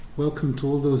Welcome to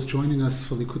all those joining us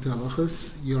for Lekutey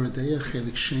Halakhos, Yoreh Deah,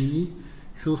 Chelik Sheni,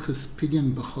 Hilchos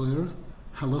Pidyon Bechor,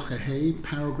 Halacha Hey,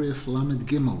 paragraph Lamed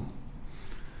Gimel.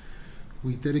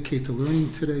 We dedicate the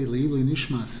learning today Leilui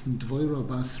Nishmas Dvoira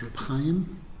Bas Reb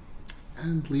Chaim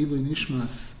and Leilui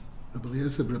Nishmas Rabbi Rabbi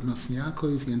Nasan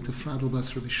Maimon, Yentefradel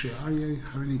Bas Rabbi Shiur,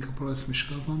 Harini Kaporas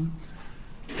Mishkavam,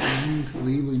 and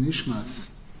Leilui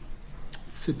Nishmas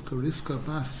Tzipka Rivka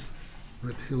Bas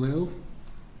Reb Hillel,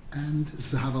 and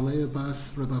Zahavaleya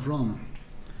Bas Reb Avram,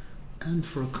 and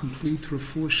for a complete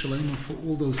refuah shalema for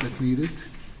all those that need it,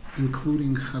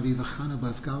 including Chaviva Chana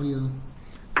Bas Galia,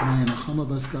 Maya Nachama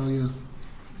Bas Galia,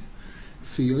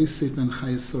 Tzvi Yosef ben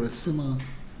Chayesora Sima,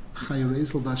 Chay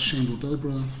Rezel Bas Shendel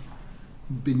Dobra,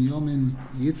 Binyamin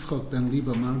Yitzchok ben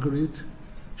Liba Margaret,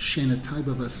 Shena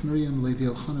Taiba Bas Miriam, Levi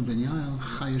Elchana ben Yael,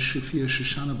 Chaya Shufia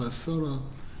Shoshana Bas Sora,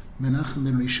 Menachem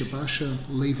ben Rishabasha,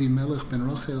 Levi Melech ben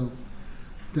Rachel,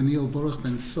 Daniel Baruch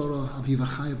ben Sora, Aviva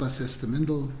Chaya Bas Esther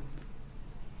Mendel,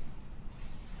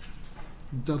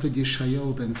 David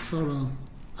Yeshayahu ben Sora,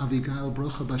 Avigail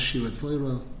Bracha Bas Shiur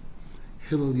Dvoira,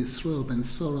 Hillel Yisrael ben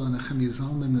Sora, Nechem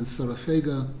Zalman ben Sora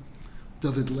Fega,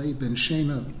 David Leib ben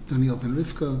Shena, Daniel ben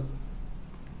Rivka,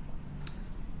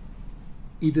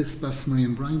 Edis Bas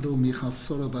Miriam Brindel, Michal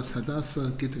Sora Bas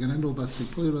Hadassah, Gitta Ganendel Bas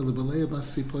Sipoira, Libeleya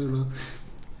Bas Sipoira,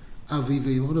 Aviva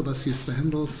Ilona Bas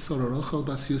Yusbehendel, Sora Rochel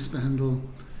Bas Yusbehendel,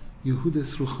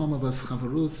 Yehudis Ruchama Bas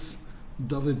Chavarus,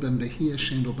 David ben Behia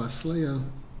Shendel Bas Leah,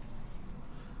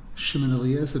 Shimon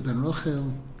Eliezer ben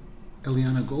Rochel,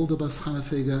 Eliana Golda Bas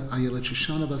Chanafega, Ayelet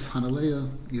Shoshana Bas Chanaleah,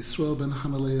 Yisrael ben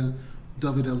Chanaleah,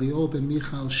 David Elio ben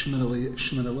Michal, Shimon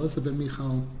Eliezer ben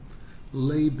Michal,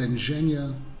 Lei ben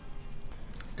Zhenya,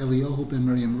 Eliyahu ben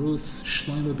Miriam Rus,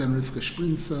 Shlomo ben Rivka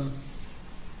Shprinza,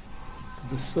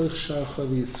 V'soich Shar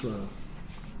Chavi Yisrael.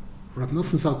 Rabbi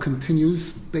Nasan Zal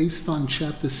continues based on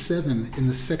chapter 7 in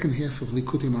the second half of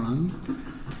Lekutey Moran.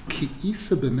 Ki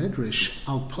isa b'medrash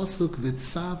al pasuk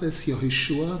v'tzaves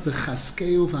Yehoshua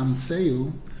v'chaskeu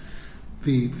v'amtzeu.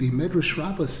 The Medrash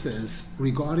Rabbah says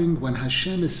regarding when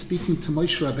Hashem is speaking to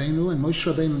Moshe Rabbeinu, and Moshe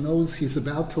Rabbeinu knows he's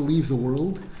about to leave the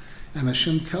world, and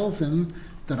Hashem tells him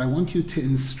that I want you to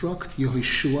instruct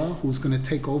Yehoshua, who's going to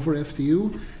take over after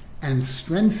you, and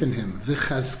strengthen him.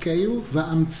 V'chaskeu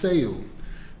v'amtzeu.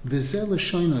 V'zeh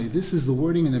l'shoinoi. This is the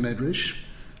wording in the Medrash.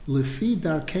 Lefi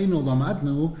darkeinu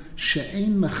lamadnu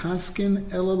she'ein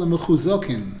mechaskin ela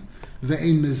lemechuzokin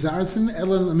ve'ein mezarzen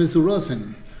ela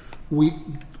lemezurozin. We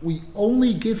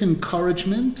only give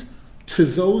encouragement to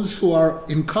those who are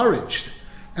encouraged,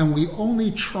 and we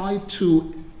only try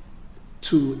to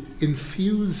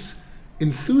infuse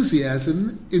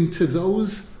enthusiasm into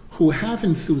those who have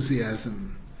enthusiasm.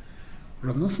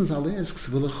 Rav Nasan Zal asks,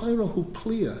 "V'lechairahu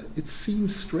pliya." It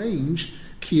seems strange.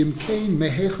 Ki imkein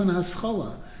mehechan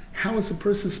haschala. How is a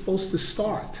person supposed to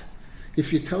start?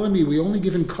 If you're telling me we only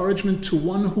give encouragement to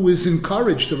one who is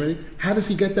encouraged already, how does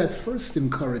he get that first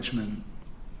encouragement?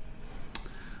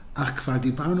 Ach kvar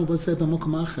dibarnu b'zeh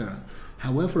b'mokom acher.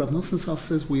 However, Rav Nasan Zal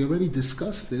says we already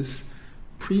discussed this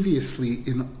previously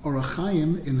in Orach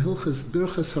Chaim in Hilchos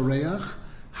Birchas Hareach,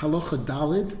 Halacha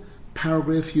Daled,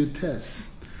 paragraph Yutes.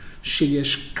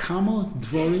 Sheyesh kama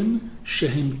dvorim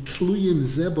shehem tluyim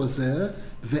ze bozeh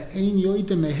ve'ein yoyde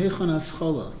mehechon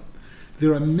haschala.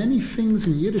 There are many things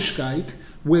in Yiddishkeit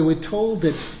where we're told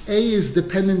that A is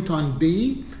dependent on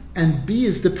B and B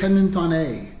is dependent on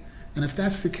A. And if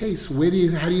that's the case,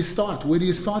 how do you start? Where do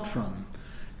you start from?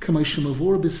 As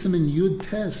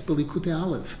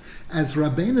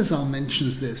Rabbi Nasan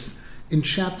mentions this in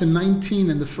chapter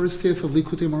 19 in the first half of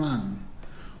Lekutey Moran.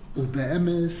 The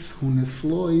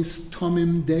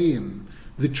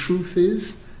truth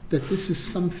is that this is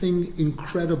something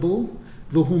incredible.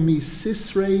 And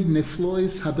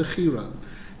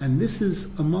this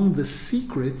is among the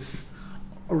secrets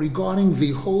regarding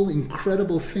the whole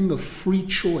incredible thing of free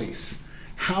choice.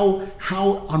 How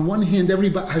on one hand,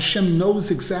 Hashem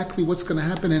knows exactly what's going to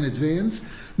happen in advance.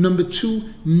 Number two,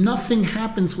 nothing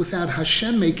happens without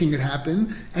Hashem making it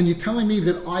happen. And you're telling me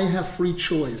that I have free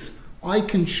choice. I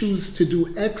can choose to do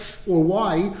X or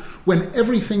Y when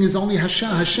everything is only Hashem.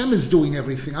 Hashem is doing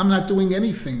everything. I'm not doing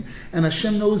anything. And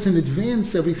Hashem knows in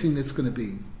advance everything that's going to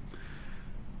be.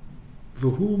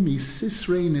 V'hu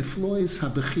misisrei niflois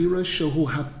habechira shehu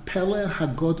hapele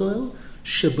hagodol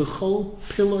shebechol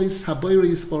pilois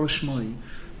habayris barashmoi.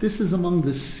 This is among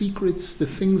the secrets, the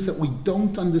things that we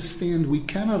don't understand, we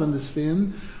cannot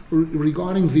understand,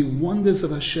 regarding the wonders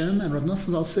of Hashem. And Rav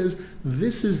Nasan Zal says,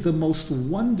 this is the most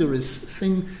wondrous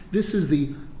thing, this is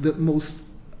the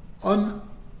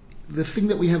thing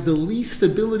that we have the least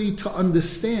ability to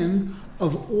understand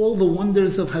of all the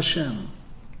wonders of Hashem.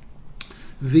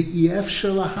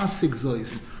 V'yefshar lahasig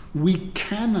zois. We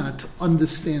cannot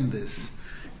understand this.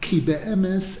 Ki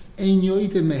be'emes ein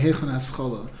yoidin mehechon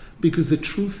haschala. Because the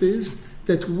truth is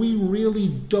that we really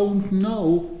don't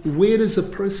know where does a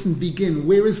person begin,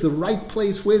 where is the right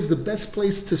place, where's the best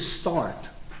place to start.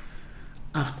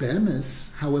 Ach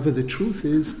be'emes, however, the truth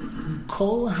is,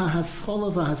 kol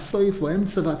ha'haschala v'hasoif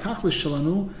v'emtza v'atachlis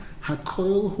shalanu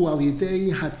hakoil hu al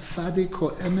yidei hatzadik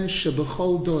ho'emes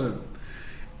shebechol dor.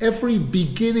 Every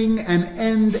beginning and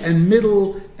end and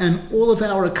middle and all of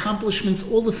our accomplishments,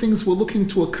 all the things we're looking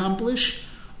to accomplish,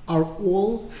 are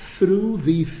all through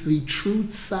the true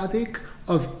tzaddik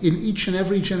in each and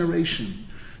every generation.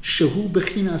 Shehu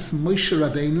bechinas Moshe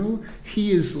Rabbeinu,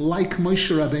 he is like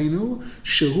Moshe Rabbeinu.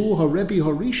 Shehu haRebbe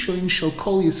harishon shel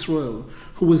kol Yisrael,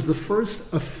 who was the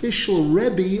first official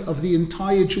Rebbe of the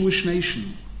entire Jewish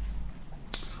nation.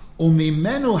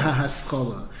 Umimenu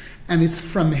hahaschala, and it's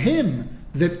from him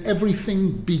that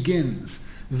everything begins.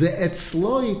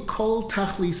 Ve'etzloi kol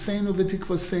tachlisenu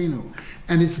v'tikvasenu,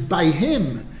 and it's by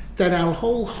him that our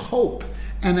whole hope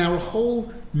and our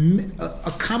whole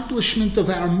accomplishment of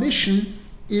our mission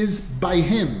is by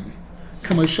him.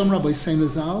 Kamashom Rabbi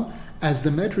Zaal, as the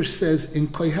Medrash says in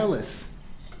Koheles,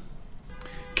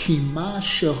 Kima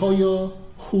shehoyo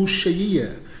hu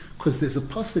sheyiyeh, because there's a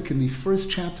pasuk in the first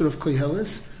chapter of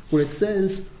Koheles where it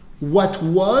says, what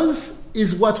was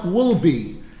is what will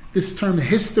be. This term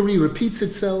history repeats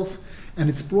itself, and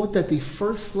it's brought that the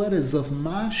first letters of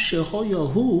Ma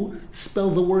Shehoyahu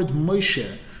spell the word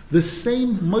Moshe. The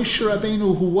same Moshe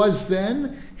Rabbeinu who was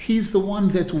then, he's the one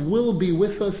that will be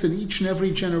with us in each and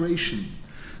every generation.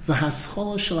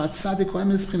 V'haschola shel atzadik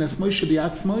oemes b'chinas Moshe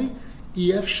b'atzmoi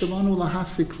ef shalanu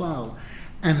lahasik klal.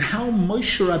 And how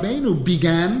Moshe Rabbeinu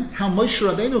began, how Moshe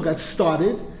Rabbeinu got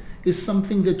started, is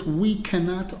something that we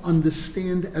cannot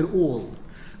understand at all.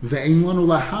 And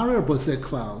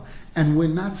we're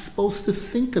not supposed to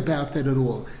think about that at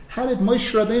all. How did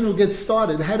Moshe Rabbeinu get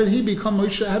started? How did he become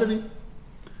Moshe? How did he?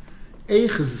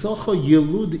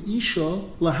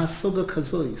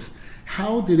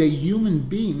 How did a human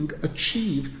being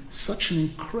achieve such an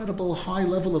incredible high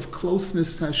level of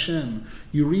closeness to Hashem?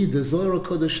 You read the Zohar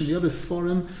Kodesh and the other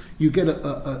Sforim, you get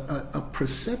a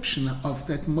perception of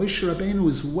that Moshe Rabbeinu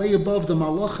is way above the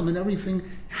Malachim and everything.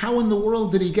 How in the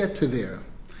world did he get to there?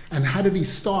 And how did he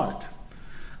start?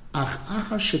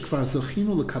 However,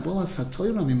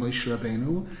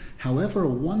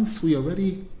 once we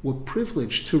already were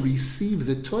privileged to receive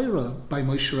the Torah by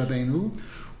Moshe Rabbeinu,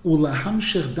 and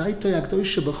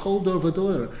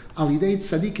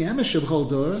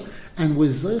we're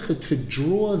zeicher to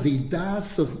draw the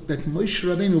das of that Moshe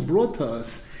Rabbeinu brought to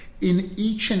us in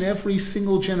each and every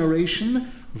single generation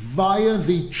via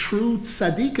the true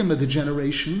tzaddikim of the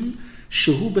generation.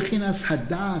 Shehu bechinas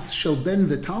hadas shel ben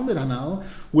v'talmid hanal.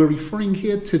 We're referring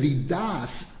here to the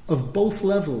das of both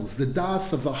levels, the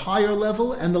das of the higher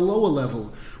level and the lower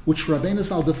level, which Rabbi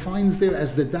Nasan defines there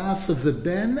as the das of the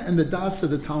ben and the das of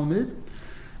the talmid.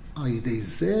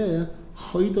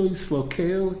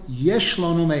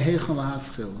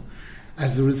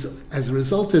 As a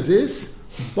result of this,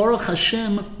 Baruch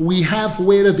Hashem, we have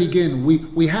where to begin.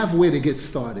 We have where to get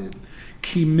started.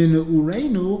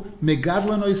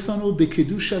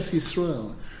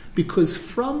 Because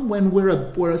from when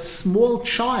we're a small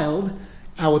child,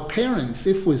 our parents,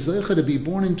 if we're zeicha to be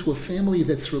born into a family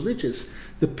that's religious,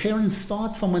 the parents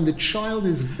start from when the child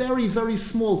is very, very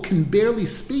small, can barely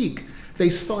speak.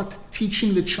 They start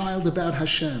teaching the child about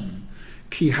Hashem.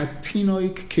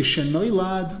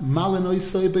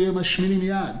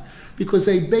 Because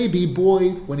a baby boy,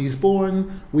 when he's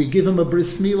born, we give him a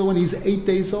bris milah when he's 8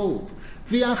 days old.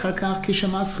 And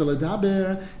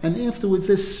afterwards,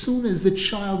 as soon as the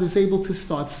child is able to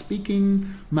start speaking,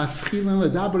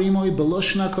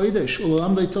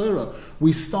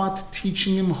 we start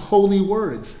teaching him holy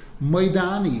words.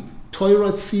 Moidani,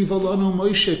 Torah tziva lanu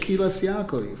Moshe kilas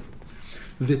Yaakov.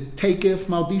 V'tekef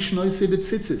malbish noise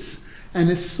b'tzitzis. And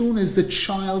as soon as the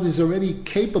child is already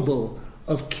capable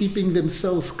of keeping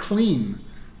themselves clean,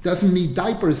 doesn't need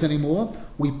diapers anymore,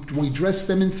 we dress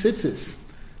them in tzitzis.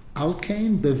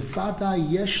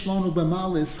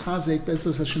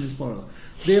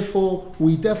 Therefore,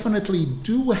 we definitely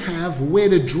do have where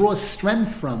to draw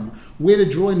strength from, where to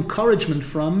draw encouragement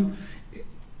from,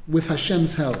 with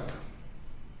Hashem's help.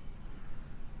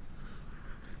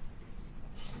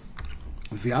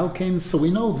 So we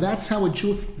know that's how we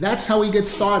get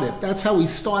started. That's how we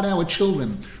start our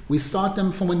children. We start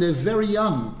them from when they're very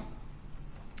young.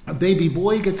 A baby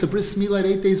boy gets a bris milah at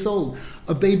 8 days old.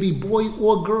 A baby boy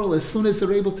or girl, as soon as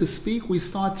they're able to speak, we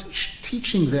start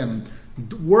teaching them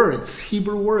words,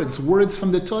 Hebrew words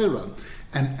from the Torah.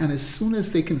 And as soon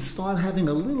as they can start having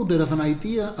a little bit of an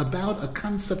idea about a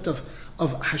concept of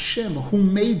Hashem, who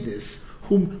made this,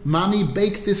 who mommy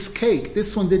baked this cake,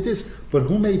 this one did this, but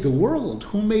who made the world?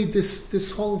 Who made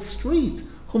this whole street?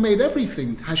 Who made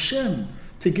everything? Hashem.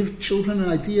 To give children an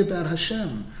idea about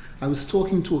Hashem. I was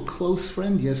talking to a close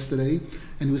friend yesterday,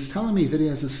 and he was telling me that he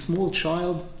has a small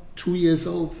child, 2 years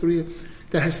old, 3,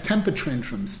 that has temper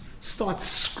tantrums, starts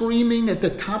screaming at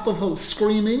the top of her,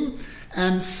 screaming,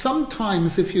 and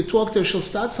sometimes if you talk to her, she'll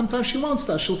stop, sometimes she won't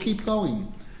stop, she'll keep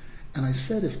going. And I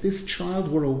said, if this child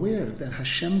were aware that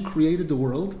Hashem created the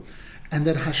world, and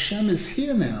that Hashem is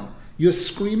here now, you're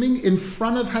screaming in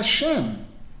front of Hashem.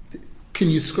 Can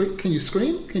you scream? Can you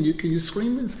scream? Can you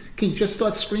scream? Can you just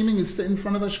start screaming in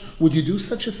front of Hashem? Would you do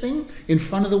such a thing in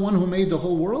front of the one who made the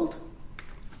whole world?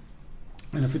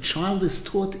 And if a child is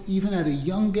taught even at a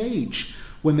young age,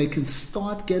 when they can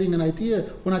start getting an idea,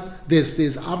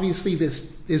 there's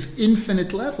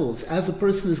infinite levels. As a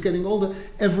person is getting older,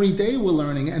 every day we're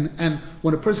learning. And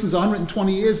when a person's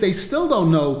 120 years, they still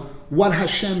don't know what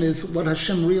Hashem is, what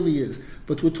Hashem really is.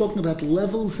 But we're talking about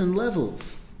levels and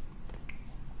levels.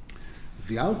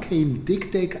 And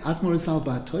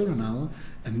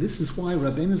this is why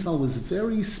Rabbi Nasan was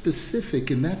very specific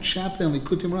in that chapter in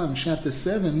Lekutey Halakhos, in chapter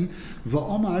 7,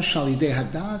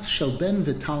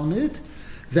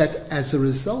 that as a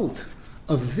result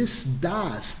of this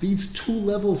das, these two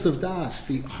levels of das,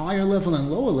 the higher level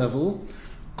and lower level,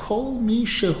 kol mi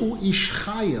shehu ish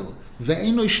chayil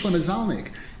ve'eno ish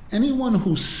lemezalnik, anyone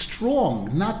who's strong,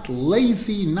 not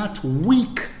lazy, not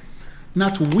weak-minded,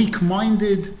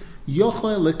 that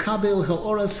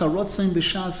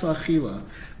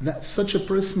such a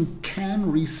person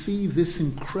can receive this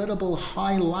incredible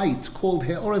high light called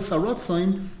he'oras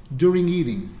harotzon during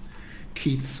eating.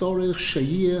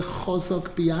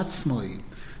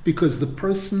 Because the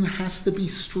person has to be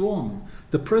strong.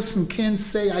 The person can't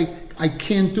say, I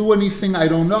can't do anything, I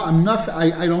don't know, I'm nothing,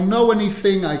 I don't know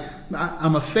anything,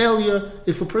 I'm a failure.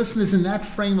 If a person is in that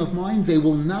frame of mind, they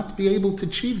will not be able to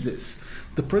achieve this.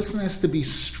 The person has to be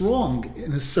strong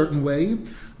in a certain way.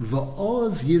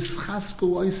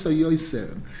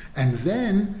 And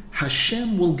then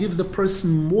Hashem will give the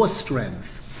person more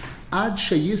strength.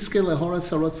 Until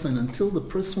the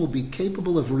person will be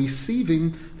capable of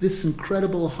receiving this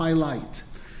incredible highlight.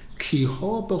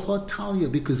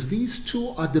 Because these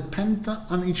two are dependent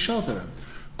on each other.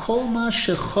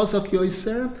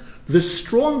 The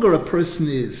stronger a person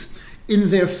is in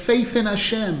their faith in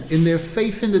Hashem, in their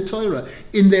faith in the Torah,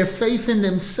 in their faith in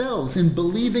themselves, in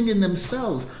believing in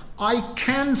themselves, I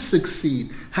can succeed.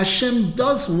 Hashem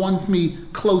does want me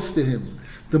close to Him.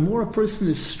 The more a person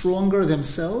is stronger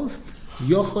themselves,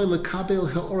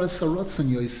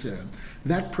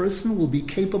 that person will be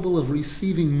capable of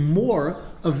receiving more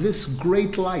of this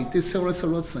great light, this he'oras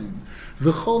harotzon.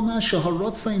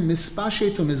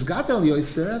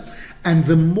 And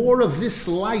the more of this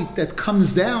light that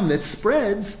comes down, that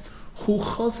spreads,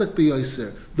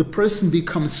 the person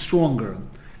becomes stronger.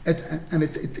 And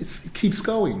it keeps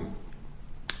going.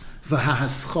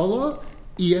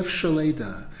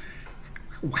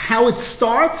 How it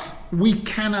starts, we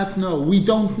cannot know. We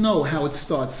don't know how it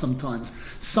starts sometimes.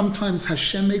 Sometimes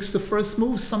Hashem makes the first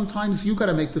move, sometimes you got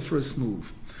to make the first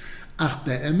move. Ach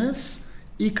be'emes,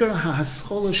 ikar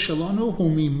ha'haschola shalanu hu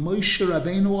mi Moshe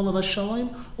Rabbeinu olav hashalom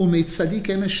u mi tzadik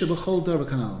emes shebechol dor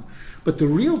v'kanal. But the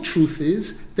real truth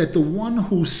is that the one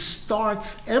who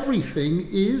starts everything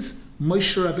is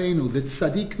Moshe Rabbeinu, the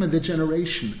tzaddik the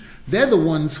generation. They're the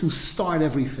ones who start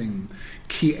everything.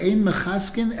 Ki ein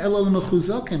mechaskin ela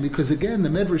l'mechuzakim, because again the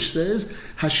Medrash says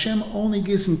Hashem only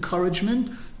gives encouragement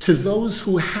to those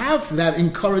who have that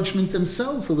encouragement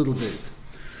themselves a little bit.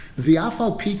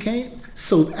 V'afal pikein,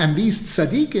 so and these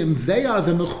tzaddikim, they are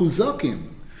the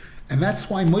mechuzakim, and that's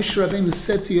why Moshe Rabbeinu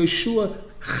said to Yeshua,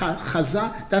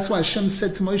 Chazak. That's why Hashem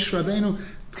said to Moshe Rabbeinu,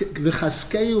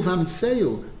 v'chaskeu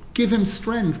v'amtseu, give him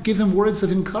strength, give him words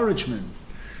of encouragement.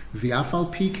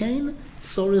 V'afal pikein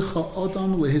tzorich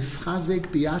ha'odam lehischazek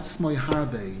biatzmoi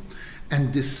harbe.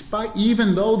 And despite,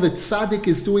 even though the tzaddik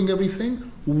is doing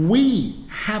everything, we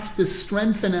have to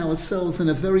strengthen ourselves in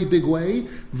a very big way.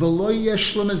 V'lo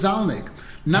yesh lemezalnik,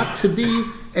 not to be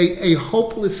a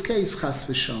hopeless case, chas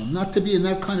v'shalom, not to be in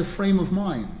that kind of frame of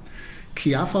mind.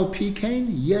 Ki afal pikein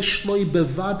yesh loi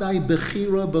bevadai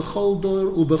bechira bechol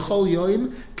dor ubechol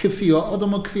yoim k'fi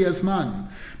ha'odam u'k'fi hazman.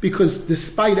 Because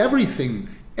despite everything,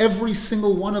 every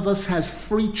single one of us has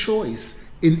free choice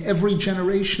in every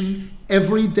generation,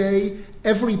 every day,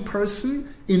 every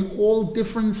person, in all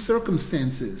different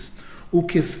circumstances. And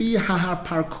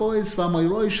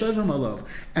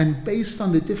based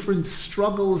on the different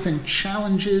struggles and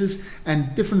challenges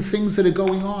and different things that are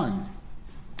going on.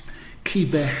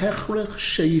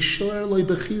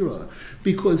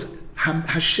 Because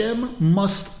Hashem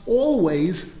must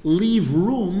always leave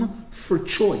room for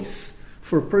choice,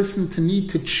 for a person to need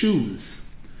to choose.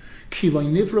 Because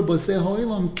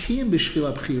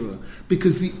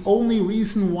the only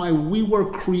reason why we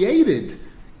were created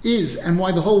is, and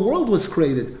why the whole world was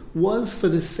created, was for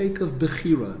the sake of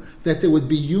Bechira, that there would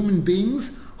be human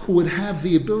beings who would have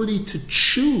the ability to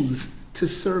choose to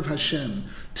serve Hashem,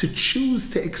 to choose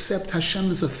to accept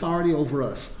Hashem's authority over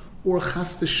us, or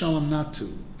chas v'shalom not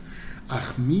to.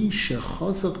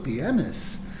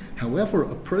 However,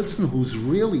 a person who's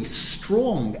really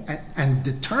strong and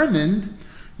determined,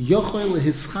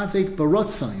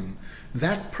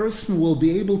 that person will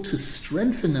be able to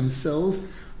strengthen themselves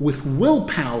with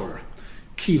willpower.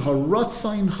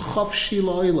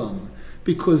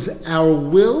 Because our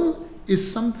will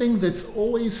is something that's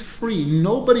always free.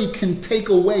 Nobody can take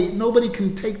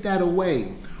that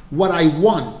away. What I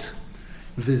want.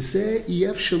 And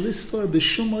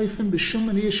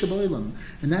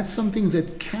that's something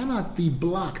that cannot be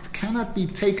blocked, cannot be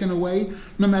taken away,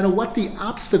 no matter what the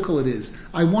obstacle it is.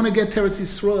 I want to get to Eretz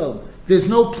Yisrael. There's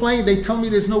no plane. They tell me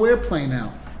there's no airplane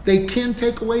now. They can't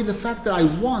take away the fact that I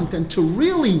want and to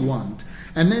really want.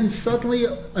 And then suddenly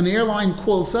an airline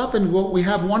calls up and we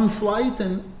have one flight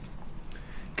and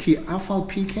Ki afal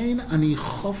pikein ani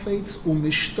chofetz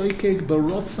u'mishtoikeg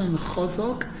barotzen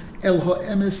chazak el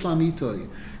ha'emes lamitoy.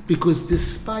 Because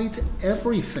despite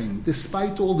everything,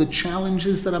 despite all the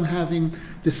challenges that I'm having,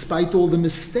 despite all the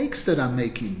mistakes that I'm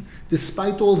making,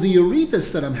 despite all the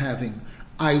yeridas that I'm having,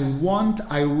 I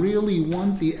really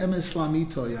want the emes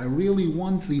lamitoy. I really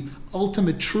want the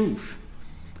ultimate truth.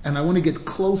 And I want to get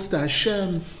close to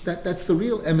Hashem. That's the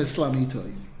real emes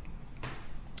lamitoy.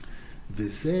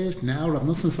 Now Rabbi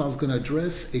Nasan is going to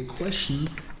address a question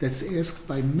that's asked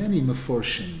by many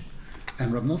meforshim.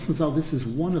 And Rabbi Nasan, this is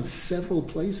one of several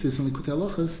places in Lekutey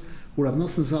Halakhos where Rabbi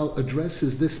Nasan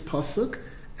addresses this pasuk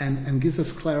and gives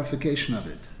us clarification of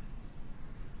it.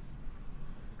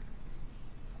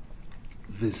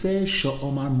 This is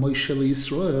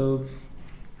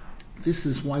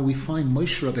why we find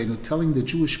Moshe Rabbeinu telling the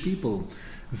Jewish people,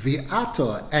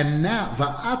 V'ata, and now,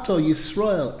 V'ata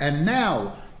Yisrael, and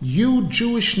now, you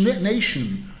Jewish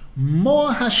nation, Mo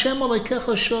Hashem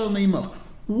Alekecha Shoel Meimach.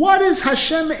 What is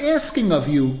Hashem asking of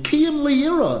you? Kiyim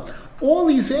Le'ira. All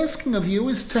He's asking of you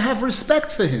is to have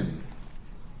respect for Him.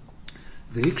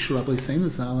 V'iksh Rabbi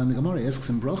Seinazal, and the Gemara asks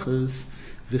in Brachos,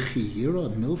 V'chi Yira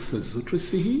Milsa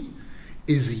Zutrasihi?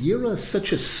 Is Yira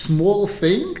such a small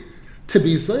thing? To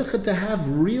be zeicha, to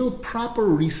have real, proper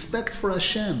respect for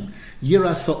Hashem.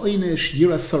 Yira sa'oinish,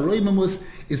 yira sa'roimamus.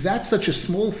 Is that such a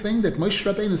small thing that Moshe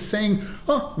Rabbeinu is saying,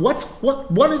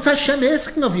 what is Hashem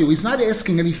asking of you? He's not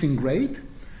asking anything great.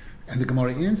 And the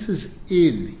Gemara answers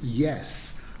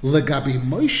yes. Legabi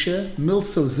Moshe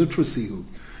milso zutrusihu.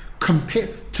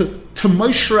 Compared to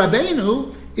Moshe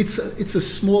Rabbeinu, it's a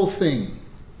small thing.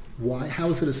 Why? How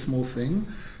is it a small thing?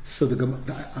 So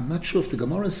I'm not sure if the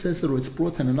Gemara says it or it's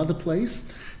brought in another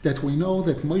place, that we know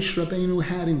that Moshe Rabbeinu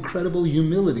had incredible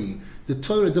humility. The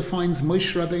Torah defines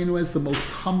Moshe Rabbeinu as the most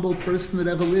humble person that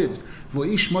ever lived.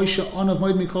 Vo'ish Moshe onav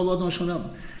moed mikol adon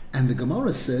shonam. And the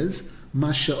Gemara says,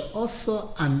 Masha osa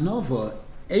anova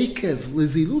ekev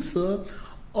lezilusa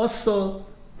osa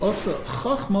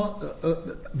chachma,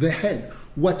 the head.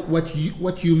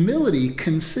 What humility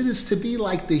considers to be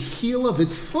like the heel of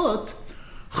its foot,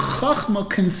 Chachma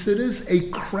considers a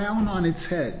crown on its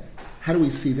head. How do we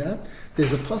see that?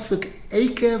 There's a pasuk,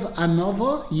 Ekev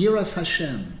Anova Yiras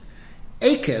Hashem.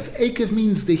 Ekev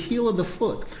means the heel of the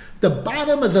foot. The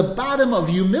bottom of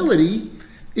humility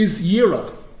is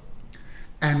Yira.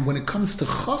 And when it comes to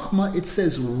Chachma, it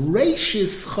says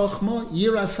Reishis Chachma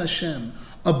Yiras Hashem.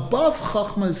 Above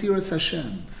Chachma is Yiras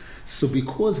Hashem. So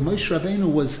because Moshe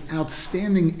Rabbeinu was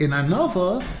outstanding in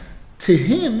Anova, to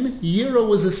him, Yira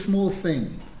was a small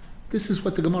thing. This is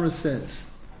what the Gemara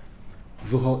says.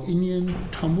 V'ho inyan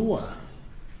tamua.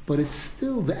 But it's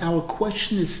still, our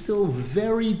question is still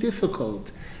very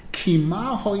difficult.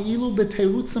 Kima ho'ilu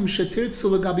b'teirutzam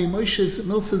shetirtzu l'gabi Moshe's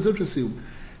milsa zutrasu.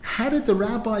 How did the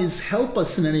rabbis help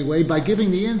us in any way by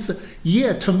giving the answer?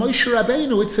 Yeah, to Moshe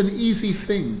Rabbeinu, it's an easy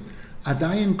thing.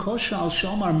 Adayin kosha al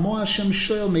shomar mo Hashem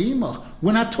shoel meimach.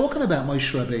 We're not talking about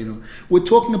Moshe Rabbeinu. We're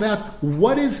talking about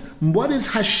what is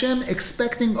Hashem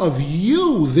expecting of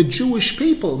you, the Jewish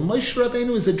people. Moshe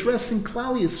Rabbeinu is addressing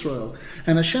Klal Yisrael,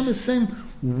 and Hashem is saying,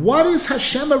 what is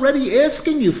Hashem already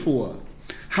asking you for?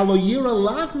 Halo Yira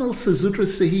lavnil sezutra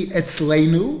sehi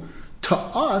etzleinu. To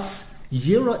us,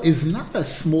 Yira is not a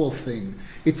small thing.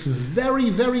 It's very,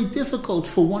 very difficult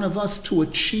for one of us to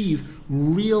achieve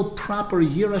real, proper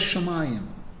Yira Shamayim.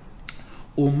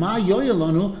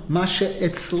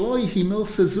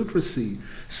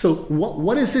 So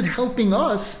what is it helping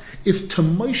us if to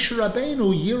Moshe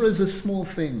Rabbeinu Yira is a small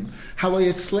thing?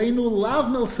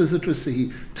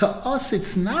 To us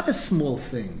it's not a small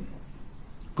thing.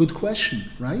 Good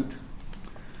question, right?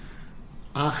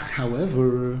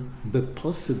 However,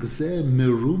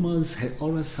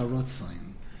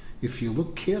 if you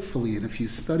look carefully and if you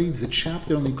study the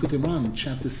chapter on Lekutey Halakhos,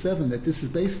 chapter 7, that this is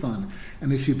based on,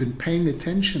 and if you've been paying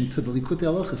attention to the Lekutey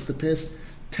Halakhos, the past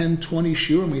 10, 20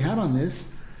 shiurim we had on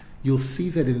this, you'll see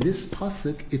that in this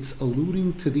pasuk it's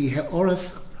alluding to the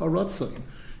He'oras Haratzain,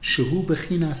 Shehu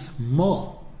Bechinas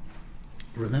Mo.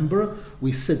 Remember,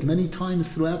 we said many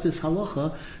times throughout this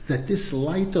halacha that this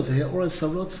light of He'oras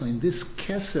Haratzain, this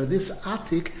keser, this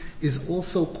atik, is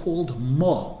also called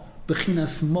Mo.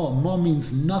 Bechinas Mo. Mo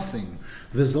means nothing.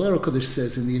 The Zohar Kodesh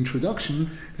says in the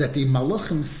introduction that the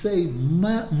Malachim say,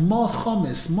 Mo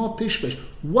chomes, Mo pishpesh.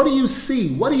 What do you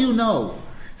see? What do you know?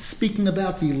 Speaking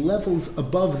about the levels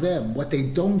above them, what they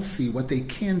don't see, what they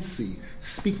can't see.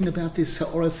 Speaking about this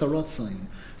He'oras Haratzain.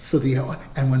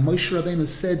 And when Moshe Rabbeinu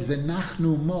said,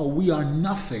 V'nachnu Mo, we are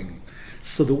nothing.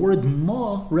 So the word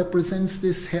Mo represents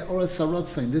this He'oras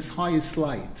Haratzain, this highest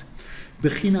light.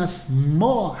 Bechinas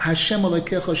Mo Hashem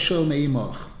Elokecha Shel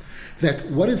Meimach. That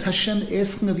what is Hashem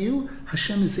asking of you?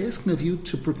 Hashem is asking of you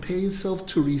to prepare yourself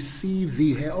to receive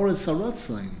the He'oras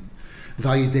Haratzain.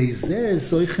 Vayidei zeh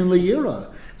zoichen le'yira.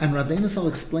 And Rabbi Nasan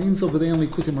explains over there in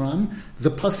Lekutey Halakhos,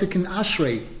 the pasuk in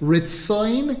Ashrei,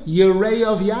 Ritzoin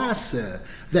Yoreh Deah,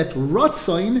 that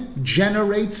Ritzoin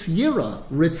generates Yira.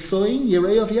 Ritzoin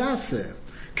Yoreh Deah.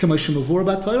 K'moshe mavur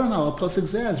b'Torah now, a pasuk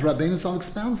says, Rabbi Nasan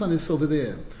expounds on this over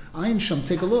there. Ayin Sham,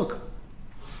 take a look.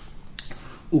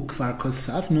 Ukvar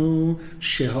kosavnu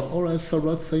shehaoras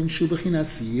haratzain shu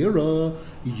bechinas Yira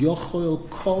yochol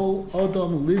kol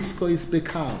adam liskois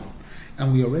bekal.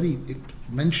 And we already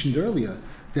mentioned earlier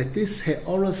that this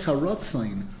He'oras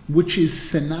Haratzain, which is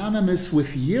synonymous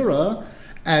with Yira,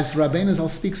 as Rabbi Nasan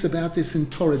speaks about this in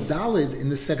Torah Dalid in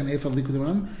the second half of Lekutey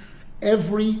Halakhos,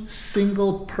 every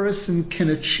single person can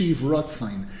achieve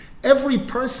Ratzain. Every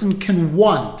person can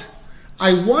want.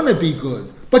 I want to be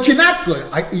good, but you're not good.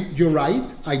 You're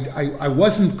right. I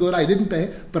wasn't good. I didn't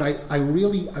pay, but I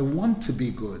want to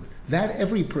be good. That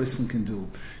every person can do.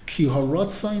 Ki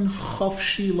haratzain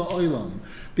chafshi la'olam,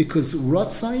 because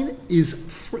ratzain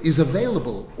is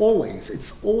available always.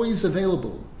 It's always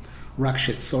available. Rak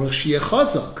shetzorach sheyeh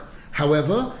chazak.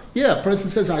 However, a person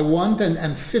says I want,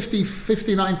 and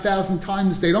 59,000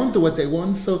 times they don't do what they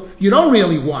want, so you don't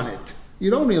really want it.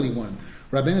 You don't really want.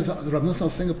 Rabbi Nasan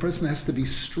is saying a person has to be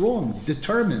strong,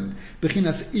 determined.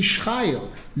 Bechinas ish chayil,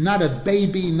 not a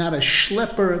baby, not a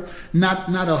schlepper,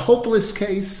 not a hopeless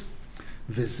case.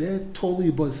 V'zeh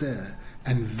toli bozeh,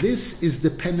 and this is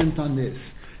dependent on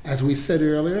this. As we said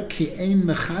earlier, ki ein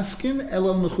mechaskin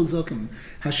elal mechuzakim.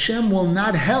 Hashem will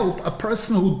not help a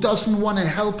person who doesn't want to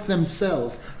help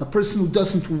themselves, a person who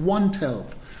doesn't want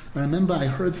help. I remember I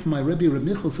heard from my Rebbe Reb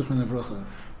Michal Zichron Livracha,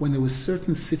 when there were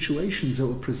certain situations that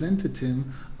were presented to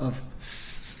him of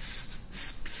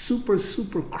super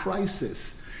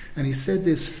crisis. And he said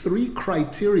there's 3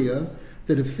 criteria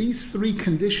that if these 3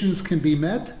 conditions can be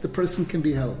met, the person can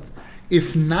be helped.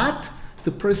 If not,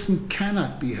 the person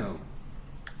cannot be helped.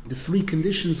 The 3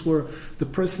 conditions were the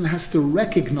person has to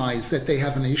recognize that they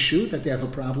have an issue, that they have a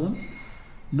problem.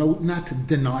 No, not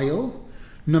denial.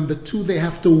 Number 2, they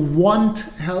have to want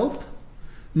help.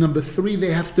 Number 3,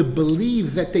 they have to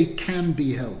believe that they can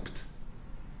be helped.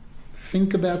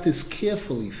 Think about this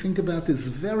carefully. Think about this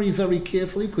very, very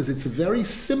carefully, because it's very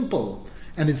simple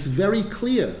and it's very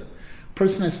clear.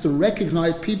 Person has to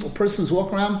recognize persons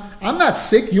walk around, I'm not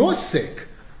sick, you're sick.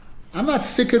 I'm not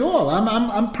sick at all.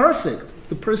 I'm perfect.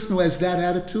 The person who has that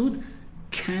attitude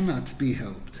cannot be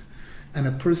helped. And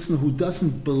a person who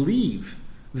doesn't believe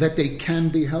that they can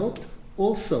be helped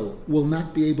also will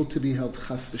not be able to be helped,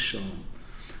 chas v'shalom.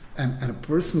 And a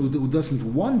person who doesn't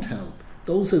want help,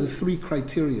 those are the 3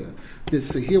 criteria.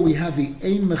 So here we have the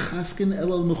ein mechaskin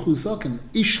elal mechuzakin,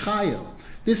 ish chayil.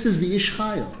 This is the ish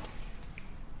chayil.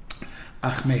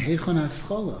 Ach mehechon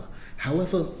haschala.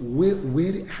 However,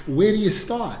 where do you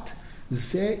start?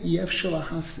 Zeh yef shel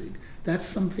hasig. That's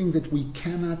something that we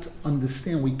cannot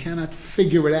understand. We cannot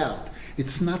figure it out.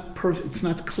 It's not perfect. It's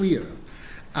not clear.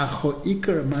 Acho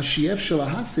ikar mashiyef shel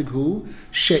hasig hu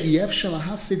she'yef shel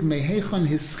hasig mehechon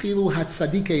hischilu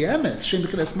hatzadikei emes shem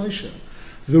b'chilas Moshe.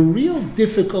 The real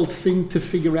difficult thing to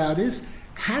figure out is,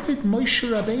 how did Moshe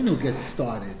Rabbeinu get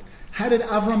started? How did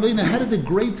Avraham Avinu, how did the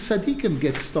great tzaddikim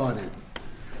get started?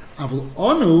 Avol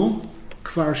onu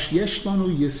kvar sheyesh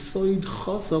lanu yesoid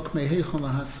chazak meheichon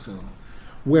lahaschil.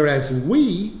 Whereas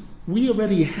we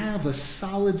already have a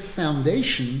solid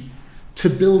foundation to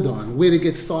build on, where to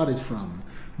get started from.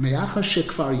 Me'achar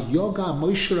shekvar yoga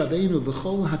Moshe Rabbeinu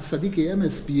v'chol hatzadikei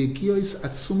emes b'yegiyos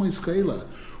atzumois kaila.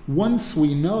 Once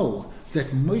we know that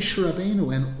Moshe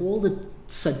Rabbeinu and all the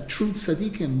true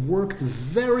tzaddikim worked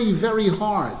very, very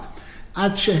hard,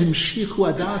 ad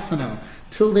shehimshichu adasana,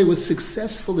 till they were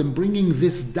successful in bringing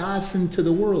this das into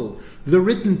the world, the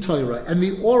written Torah and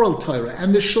the oral Torah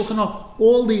and the Shulchan Aruch,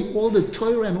 all the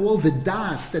Torah and all the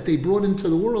das that they brought into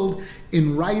the world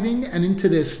in writing and into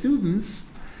their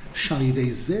students,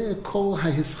 shalidei kol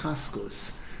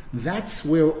hahischaskus. That's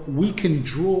where we can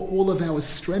draw all of our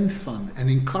strength from and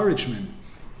encouragement.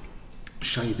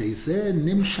 And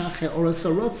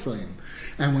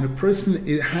when a person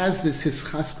has this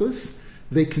hischaskus,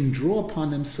 they can draw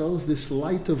upon themselves this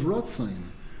light of Ratzon.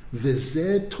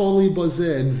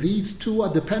 And these two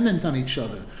are dependent on each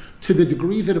other. To the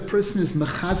degree that a person is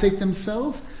mechazek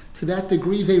themselves, to that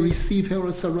degree they receive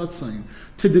Horas HaRatzon.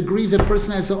 To the degree that a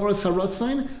person has Horas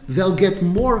HaRatzon, they'll get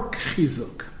more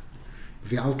chizuk.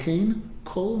 V'alkein,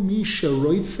 kol mi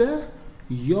sheroitze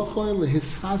yochol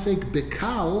lehischazek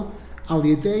bekal al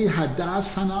yedei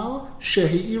hadas hanal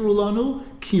shehi'iru lanu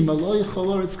ki maloi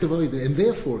choloretz kavoide. And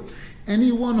therefore,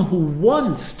 anyone who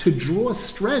wants to draw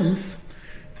strength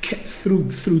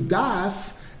through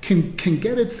das can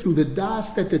get it through the das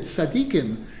that the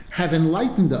tzaddikim have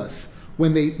enlightened us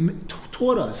when they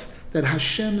taught us that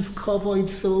Hashem's kavod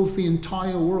fills the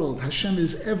entire world. Hashem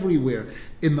is everywhere,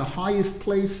 in the highest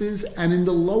places and in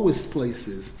the lowest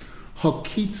places.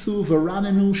 Hakitzu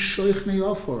v'ranenu shoichnei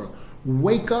ofor.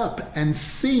 Wake up and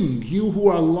sing, you who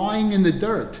are lying in the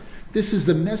dirt. This is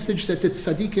the message that the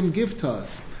tzaddikim give to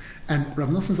us. And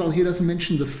Rabbi Nasan Zal here doesn't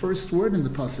mention the first word in the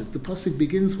pasuk. The pasuk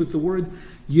begins with the word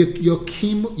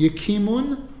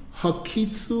Yekimun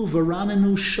Hakitzu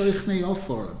V'ranenu Shoichnei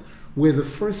Ofor, where the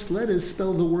first letters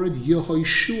spell the word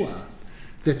Yehoshua.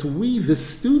 That we, the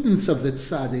students of the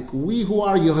tzaddik, we who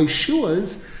are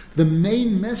Yehoshuas, the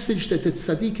main message that the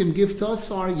tzaddikim give to us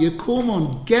are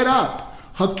Yekumun, get up,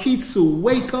 Hakitzu,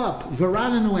 wake up,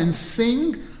 V'ranenu, and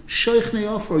sing, Shoichnei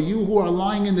Ofor, you who are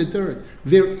lying in the dirt.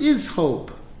 There is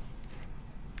hope.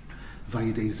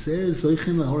 And if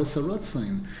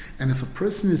a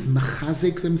person is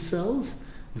mechazik themselves,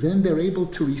 then they're able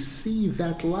to receive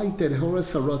that light, that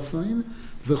horas haratzain.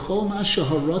 V'chol ma'aseh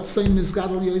haratzain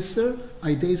mizgadol yoser,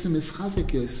 aydezim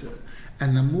ischazik yoser.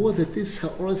 And the more that this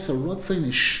horas haratzain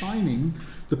is shining,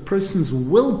 the person's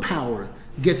willpower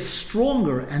gets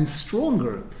stronger and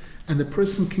stronger, and the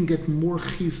person can get more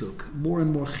chizuk, more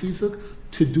and more chizuk,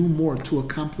 to do more, to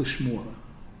accomplish more.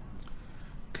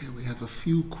 Okay, we have a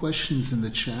few questions in the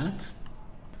chat.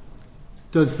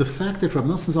 Does the fact that Rabbi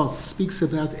Nasan Zal speaks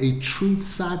about a true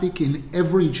tzaddik in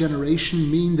every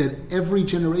generation mean that every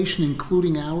generation,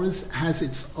 including ours, has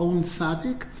its own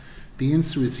tzaddik? The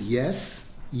answer is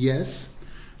yes, yes.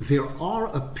 There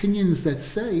are opinions that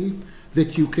say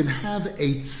that you can have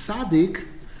a tzaddik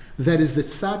that is the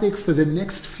tzaddik for the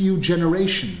next few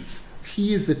generations.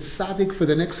 He is the tzaddik for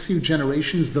the next few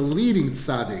generations, the leading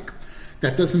tzaddik.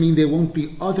 That doesn't mean there won't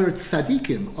be other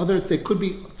tzaddikim. There could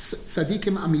be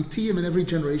tzaddikim amitiyim in every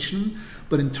generation,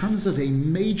 but in terms of a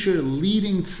major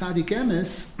leading tzaddik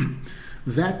emes,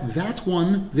 that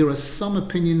one, there are some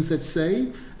opinions that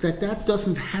say that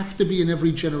doesn't have to be in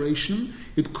every generation.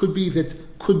 It could be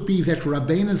that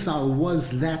Rabbi Nasan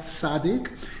was that tzaddik,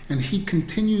 and he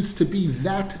continues to be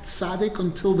that tzaddik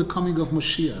until the coming of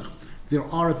Mashiach. There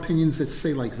are opinions that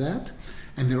say like that.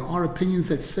 And there are opinions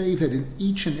that say that in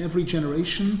each and every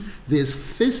generation, there's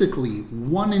physically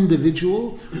one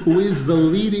individual who is the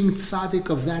leading tzaddik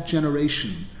of that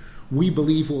generation. We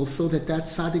believe also that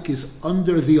tzaddik is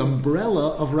under the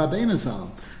umbrella of Rabbi Nasan.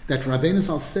 That Rabbi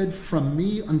Nasan said, from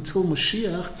me until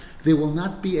Mashiach, there will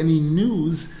not be any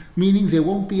news, meaning there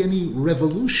won't be any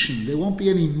revolution, there won't be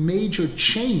any major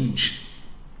change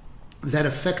that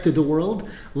affected the world,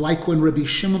 like when Rabbi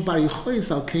Shimon Bar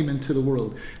Yochai came into the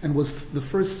world and was the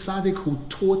first tzaddik who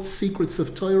taught secrets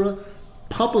of Torah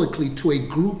publicly to a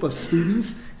group of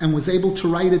students and was able to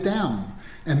write it down.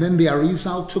 And then the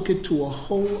Arizal took it to a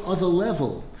whole other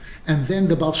level. And then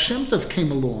the Baal Shem Tov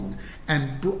came along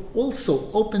and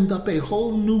also opened up a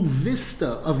whole new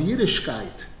vista of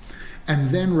Yiddishkeit. And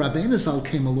then Rabbi Nasan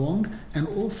came along and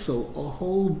also a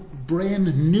whole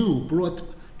brand new, brought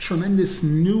tremendous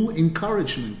new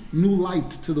encouragement, new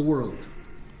light to the world.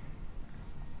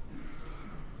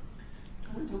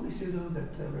 Don't we say though that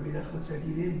Rabbi Nachman said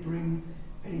he didn't bring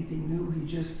anything new? He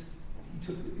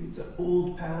took it's an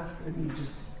old path and he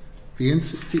just. The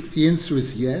answer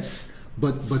is yes,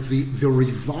 but the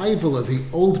revival of the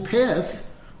old path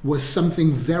was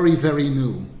something very, very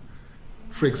new.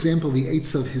 For example, the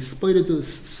eights of Hispoidus,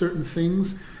 certain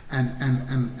things,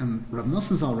 and Rabbi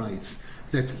Nasan Zal writes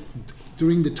that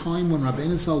during the time when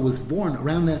Rabbeinu Zal was born,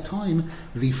 around that time,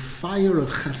 the fire of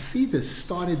Hasidus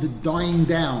started dying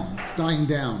down.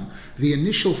 The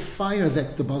initial fire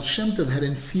that the Baal Shem Tov had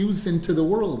infused into the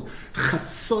world,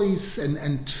 Chatzois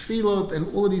and Tfilot and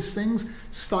all of these things,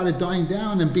 started dying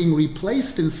down and being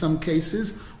replaced in some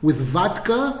cases with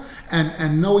vodka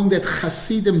and knowing that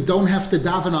Hasidim don't have to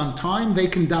daven on time, they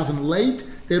can daven late.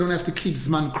 They don't have to keep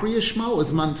Zman Kriya Shema or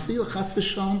Zman Tfil, Chas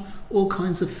v'Shalom, all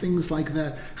kinds of things like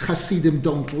that. Hasidim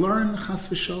don't learn, Chas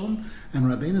v'Shalom. And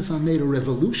Rabbeinu Zal made a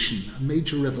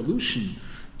major revolution,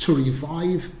 to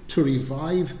revive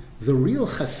the real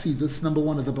Hasidus, number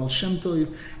one of the Baal Shem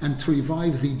Tov, and to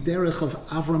revive the derech of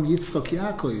Avram Yitzchak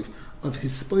Yaakov, of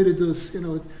Hispoidus,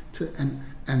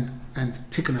 and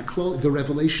Tikkun HaKloli, the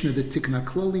revelation of the Tikkun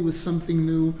HaKloli was something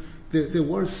new. There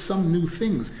were some new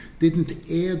things, didn't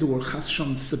add or chas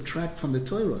v'shalom subtract from the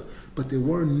Torah, but there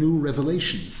were new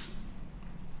revelations.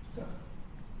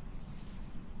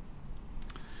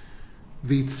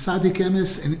 The tzaddik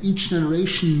emes in each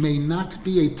generation may not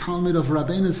be a Talmud of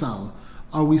Rabbeinu Zal.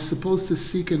 Are we supposed to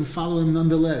seek and follow him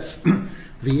nonetheless?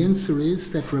 The answer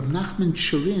is that Reb Nachman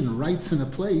Churin writes in a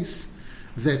place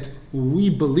that we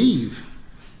believe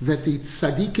that the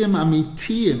tzaddikim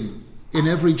amitiyim in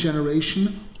every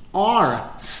generation are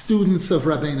students of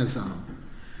Rabbeinu Zal.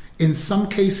 In some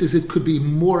cases it could be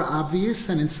more obvious,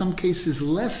 and in some cases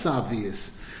less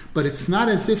obvious. But it's not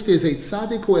as if there's a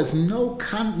tzaddik who has no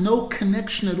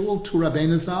connection at all to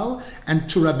Rabbeinu Zal and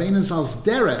to Rabbeinu Zal's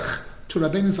derech,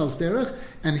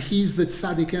 and he's the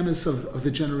tzaddik emes of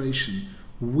the generation.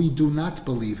 We do not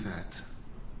believe that.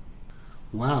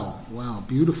 Wow,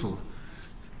 beautiful.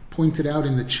 Pointed out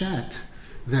in the chat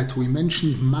that we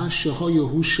mentioned Ma Shehoyu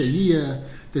Hu Sheyiyah,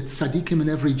 that tzaddikim in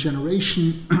every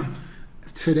generation.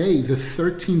 Today, the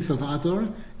 13th of Adar,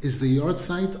 is the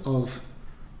yahrzeit of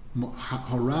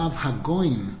Harav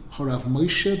Hagoin, Harav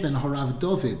Moshe ben Harav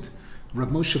David, Rav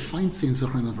Moshe Feinstein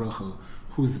Zechron Livracha,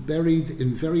 who's buried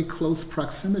in very close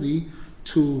proximity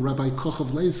to Rabbi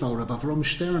Kochav Leib Zal, Rabbi Avram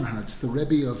Sternhartz, the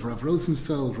Rebbe of Rav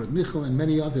Rosenfeld, Rav Michal, and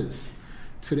many others.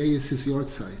 Today is his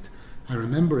yahrzeit. I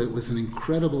remember it was an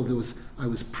incredible, I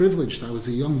was privileged, I was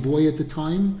a young boy at the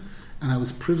time, and I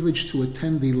was privileged to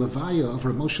attend the Levaya of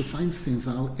Rav Moshe Feinstein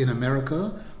Zal in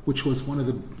America, which was one of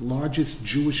the largest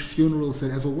Jewish funerals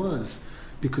that ever was,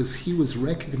 because he was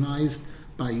recognized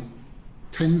by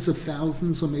tens of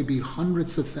thousands or maybe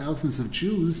hundreds of thousands of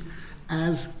Jews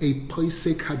as a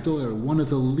Poisek Hador, one of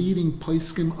the leading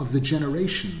Poiskim of the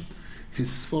generation. His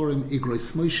Sforim,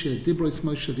 Igros Moshe, Dibros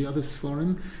Moshe, the other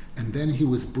Sforim, and then he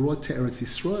was brought to Eretz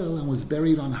Yisrael and was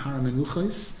buried on Har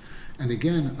HaMenuchos, and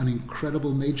again, an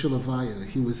incredible major Levaya.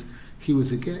 He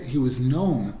was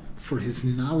known for his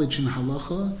knowledge in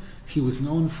halacha. He was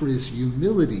known for his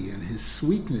humility and his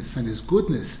sweetness and his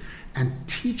goodness, and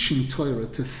teaching Torah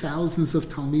to thousands of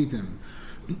Talmidim.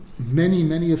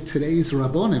 Many of today's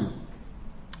Rabbonim,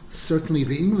 certainly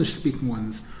the English-speaking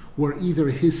ones, were either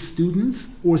his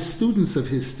students or students of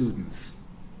his students.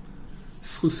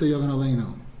 Schusay Yogan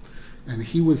Aleinu. And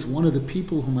he was one of the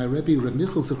people whom my Rebbe, Reb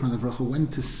Michal Zechron Livracha,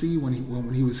 went to see when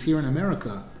he was here in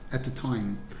America at the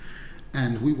time.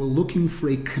 And we were looking for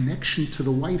a connection to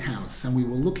the White House, and we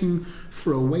were looking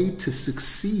for a way to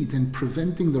succeed in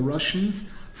preventing the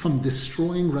Russians from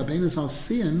destroying Rabbeinu Zal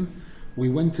Sion. We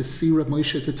went to see Reb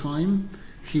Moshe at the time.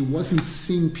 He wasn't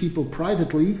seeing people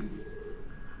privately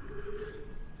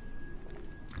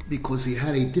because he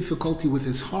had a difficulty with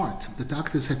his heart. The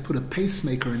doctors had put a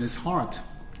pacemaker in his heart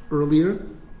earlier,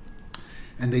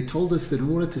 and they told us that in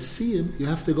order to see him, you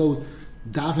have to go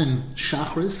daven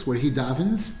Shachris, where he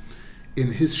davens,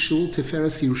 in his shul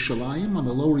Tiferes Yerushalayim on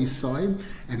the Lower East Side,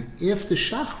 and after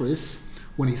Shachris,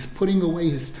 when he's putting away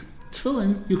his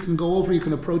tefillin, you can go over, you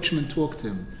can approach him and talk to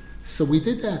him. So we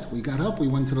did that. We got up, we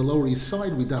went to the Lower East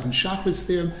Side, we davened Shachris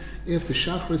there. After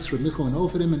Shachris, Reb Michal went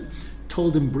over to him and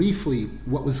told him briefly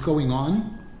what was going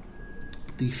on,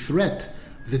 the threat,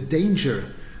 the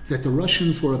danger, that the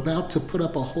Russians were about to put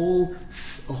up a whole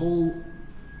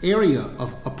area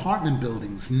of apartment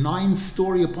buildings,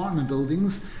 9-story apartment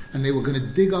buildings, and they were going to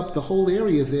dig up the whole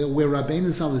area there where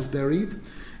Rabbeinu Zal is buried,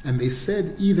 and they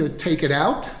said either take it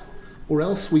out or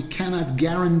else we cannot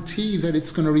guarantee that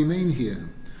it's going to remain here.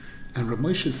 And Rav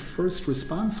Moshe's first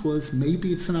response was,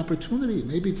 maybe it's an opportunity.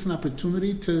 Maybe it's an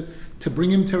opportunity to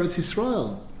bring him to Eretz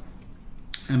Yisrael.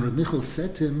 And Rav Michal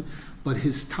said to him, but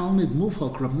his Talmud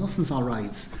Muvhak, Rav Nasan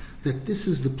writes, that this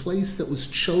is the place that was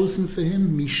chosen for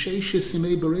him, Misheshis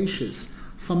Yimei Bereshis,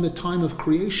 from the time of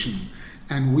creation.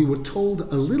 And we were told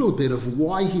a little bit of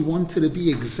why he wanted to be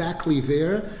exactly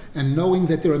there, and knowing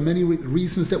that there are many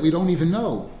reasons that we don't even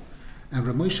know. And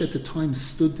Rav Moshe at the time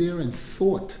stood there and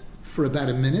thought for about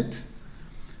a minute,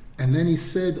 and then he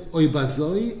said, Oy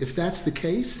bazoi, if that's the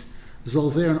case,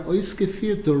 zol ver an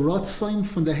oiskefir the rotzain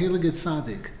from the Heilige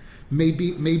Tzaddik. May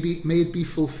it be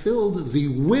fulfilled, the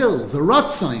will, the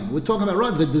rotzain, we're talking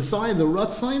about the desire, the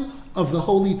rotzain of the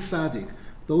Holy Tzaddik.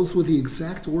 Those were the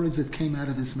exact words that came out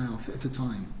of his mouth at the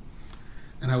time.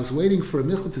 And I was waiting for Reb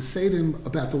Michal to say to him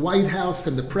about the White House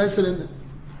and the president.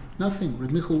 Nothing.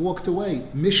 Reb Michal walked away.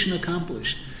 Mission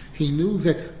accomplished. He knew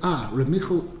that, Reb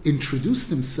Michal introduced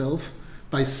himself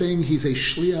by saying he's a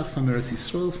shliach from Eretz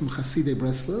Yisrael, from Chasidei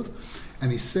Breslov,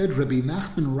 and he said, Rabbi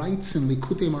Nachman writes in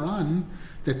Lekutey Moran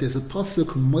that there's a pasuk,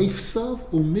 Moifsav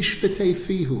u'mishpetei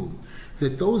fihu,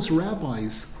 that those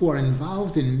rabbis who are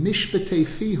involved in mishpetei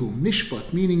fihu,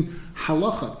 mishpat, meaning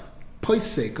halacha,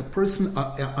 poisek, a person,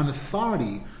 an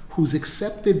authority who's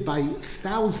accepted by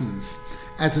thousands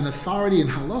as an authority in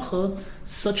halacha,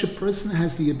 such a person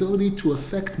has the ability to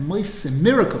effect moifsim,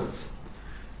 miracles.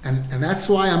 And that's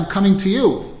why I'm coming to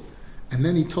you. And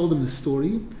then he told him the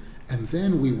story, and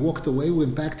then we walked away,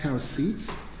 went back to our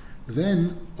seats.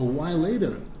 Then, a while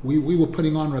later, we were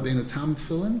putting on Rabbeinu Tam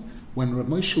Tefillin. When Rav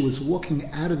Moshe was walking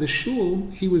out of the shul,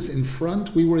 he was in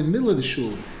front, we were in the middle of the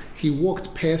shul. He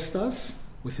walked past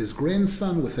us with his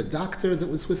grandson, with a doctor that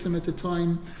was with him at the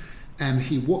time, and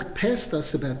he walked past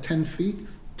us about 10 feet,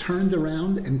 turned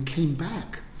around, and came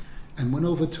back, and went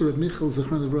over to Reb Michal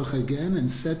Zechron Levracha again and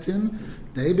said to him,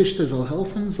 the Eibishter soll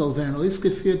helfen, soll werden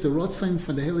ausgeführt, der Rotzain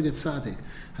von der Heilige Tzaddik.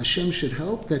 Hashem should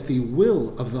help that the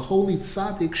will of the Holy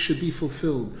Tzaddik should be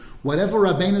fulfilled. Whatever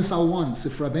Rabbi Nasan wants,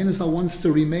 if Rabbi Nasan wants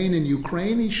to remain in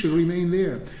Ukraine, he should remain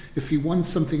there. If he wants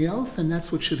something else, then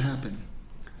that's what should happen.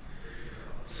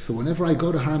 So whenever I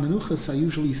go to Har HaMenuchos, I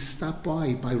usually stop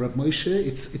by Reb Moshe.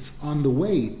 It's on the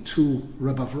way to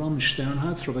Reb Avram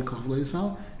Sternhartz, Rabbi Kochav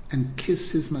Leizal, and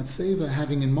kiss his matzeva,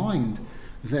 having in mind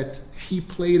that he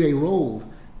played a role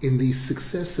in the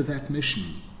success of that mission.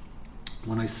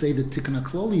 When I say the Tikkun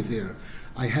HaKloli there,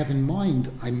 I have in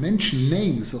mind, I mention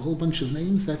names, a whole bunch of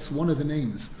names, that's one of the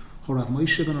names, Horav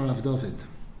Moshe ben Horav David.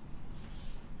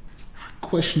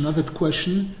 Another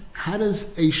question, how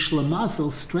does a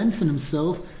Shlemazel strengthen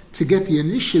himself to get the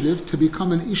initiative to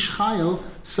become an Ish Chayil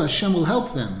so Hashem will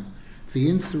help them? The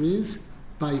answer is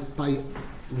by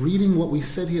reading what we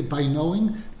said here, by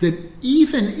knowing that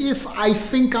even if I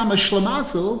think I'm a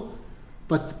Shlemazel,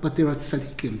 but there are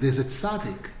tzaddikim, there's a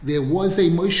tzaddik, there was a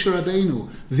Moshe Rabbeinu,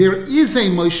 there is a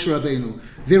Moshe Rabbeinu,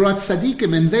 there are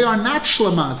tzaddikim, and they are not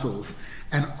Shlemazels,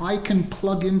 and I can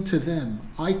plug into them,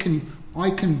 I can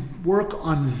work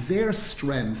on their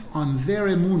strength, on their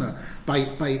emunah,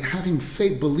 by having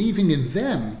faith, believing in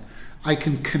them, I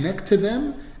can connect to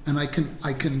them, and I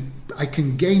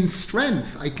can gain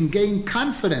strength, I can gain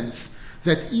confidence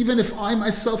that even if I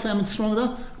myself am strong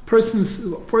enough, person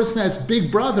has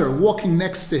big brother walking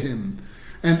next to him,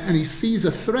 and he sees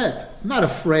a threat. I'm not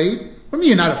afraid. What do you mean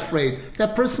you're not afraid?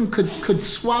 That person could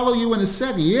swallow you in a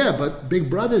second. Yeah, but big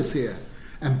brother's here,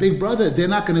 and big brother, they're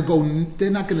not going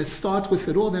to start with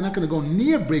it all. They're not going to go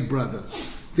near big brother.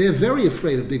 They're very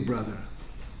afraid of big brother.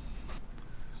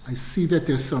 I see that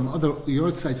there's some other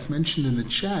yortzites mentioned in the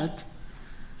chat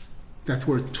that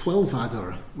were 12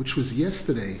 Adar, which was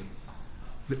yesterday.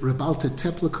 Rebalta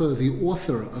Teplika, the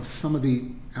author of some of the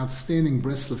outstanding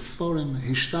Breslov Sforim,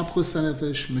 Hishtapchus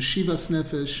HaNefesh, Meshivas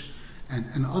Nefesh,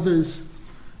 and others,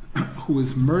 who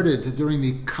was murdered during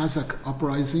the Kazakh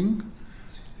uprising,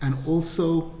 and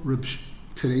also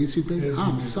today's Yud.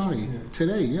 I'm sorry, yeah.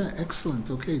 Today, yeah, excellent.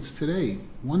 Okay, it's today,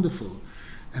 wonderful,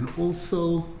 and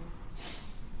also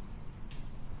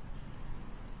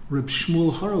Reb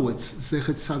Shmuel Horowitz,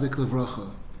 Zechet Tzaddik Levracha,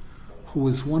 who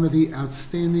was one of the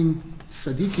outstanding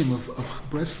tzaddikim of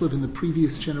Breslov in the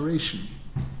previous generation.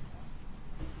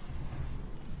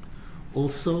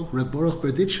 Also, Reb Baruch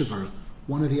Berditchever,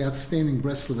 one of the outstanding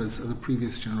Breslovers of the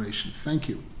previous generation. Thank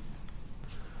you.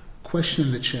 Question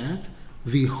in the chat.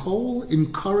 The whole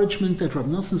encouragement that Rabbi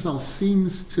Nasan Zal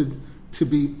seems to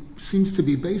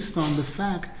be based on the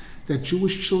fact that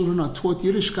Jewish children are taught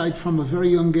Yiddishkeit from a very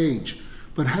young age.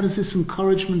 But how does this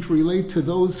encouragement relate to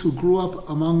those who grew up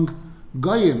among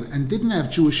Goyim and didn't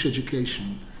have Jewish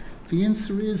education? The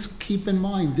answer is, keep in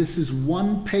mind, this is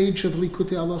one page of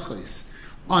Lekutey Halakhos.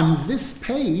 on this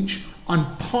page,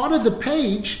 on part of the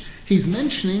page, he's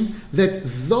mentioning that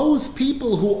those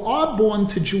people who are born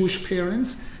to Jewish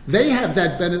parents, they have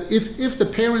that benefit. If the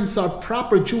parents are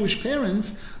proper Jewish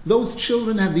parents, those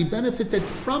children have the benefit that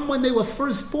from when they were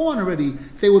first born already,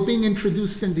 they were being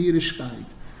introduced into Yiddishkeit.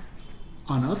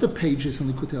 On other pages in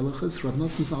Lekutey Halakhos, Rabbi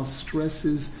Nasan Zal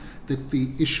stresses that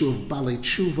the issue of Balei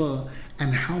Tshuva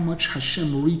and how much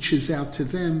Hashem reaches out to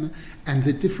them and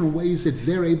the different ways that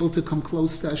they're able to come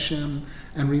close to Hashem.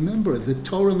 And remember, the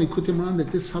Torah and Lekutey Moharan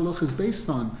that this halach is based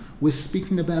on, we're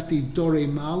speaking about the Dorei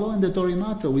Malo and the Dorei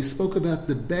Mata. We spoke about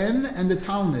the Ben and the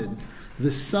Talmud,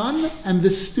 the son and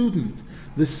the student.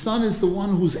 The son is the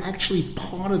one who's actually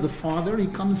part of the father. He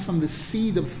comes from the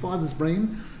seed of the father's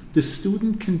brain. The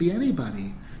student can be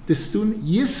anybody. The student,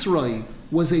 Yisroi,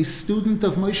 was a student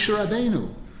of Moshe Rabbeinu.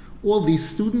 All these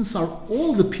students are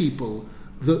all the people,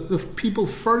 the people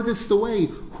furthest away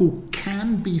who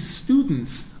can be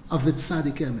students of the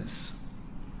Tzaddik Emes.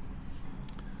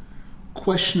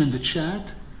 Question in the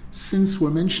chat, since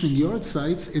we're mentioning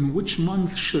Yortzites, in which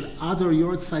month should other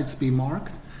Yortzites be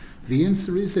marked? The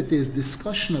answer is that there's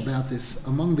discussion about this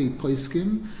among the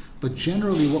Poskim, but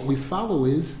generally what we follow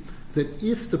is that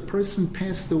if the person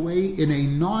passed away in a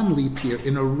non-leap year,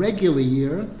 in a regular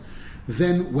year,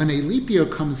 then when a leap year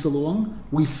comes along,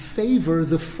 we favor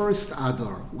the first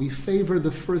Adar. We favor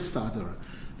the first Adar.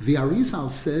 The Arizal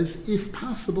says, if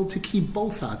possible, to keep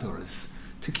both Adars,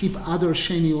 to keep Adar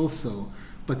Sheni also.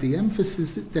 But the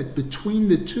emphasis is that between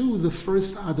the two, the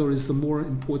first Adar is the more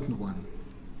important one.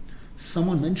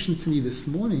 Someone mentioned to me this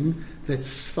morning that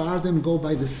Sfardim go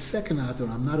by the second Adar.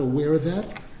 I'm not aware of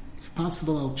that. If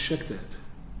possible, I'll check that.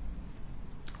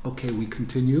 Okay, we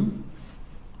continue.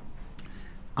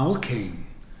 Al-Kain.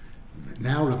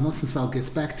 Now Rav Nasan Zal gets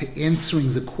back to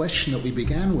answering the question that we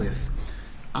began with.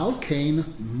 Al-Kain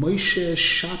Moshe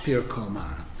Shapir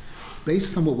Komar.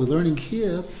 Based on what we're learning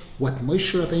here, what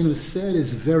Moshe Rabbeinu said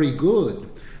is very good.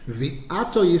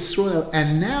 V'ato Yisrael,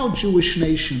 and now Jewish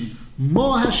nation,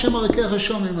 Mo Hashem Alekecha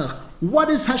Shomimach. What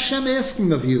is Hashem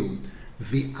asking of you?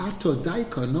 V'ato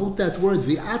daika, note that word,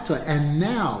 v'ato, and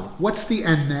now. What's the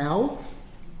and now?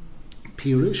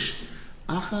 Pirish,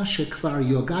 Acha Shekvar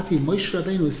Yogati, Moshe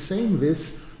Rabbeinu is saying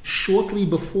this shortly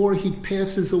before he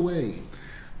passes away.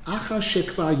 Acha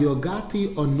Shekvar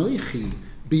Yogati Onoichi,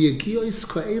 B'yegiois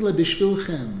Ko'ela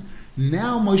B'shvilchem.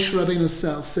 Now Moshe Rabbeinu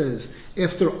says,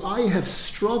 after I have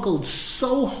struggled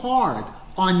so hard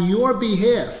on your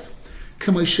behalf,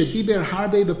 as Moshe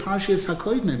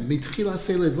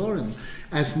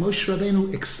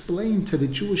Rabbeinu explained to the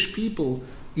Jewish people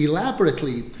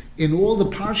elaborately in all the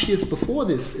parshias before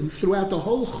this and throughout the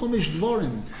whole Chumash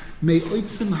Dvorim,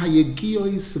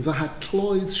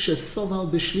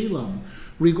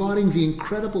 regarding the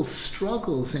incredible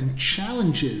struggles and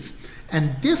challenges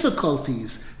and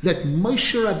difficulties that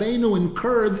Moshe Rabbeinu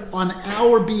incurred on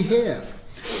our behalf.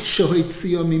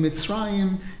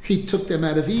 He took them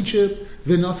out of Egypt,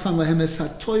 and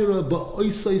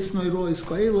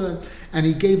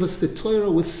he gave us the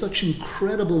Torah with such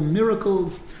incredible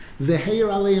miracles. And Moshe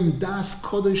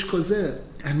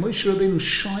Rabbeinu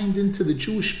shined into the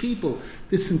Jewish people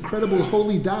this incredible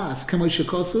holy das,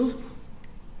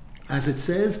 as it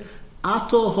says,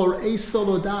 Ato horei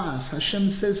solodas.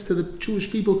 Hashem says to the Jewish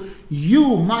people,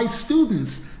 you, my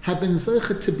students, have been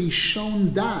zeichet to be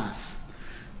shown das.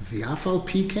 V'afal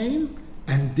pikein,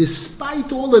 and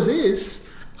despite all of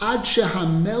this, ad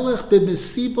shehamelech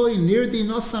b'mesiboy nirdi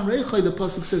nosan reichoi, the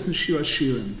pasuk says in Shiur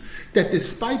Shiurim, that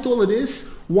despite all of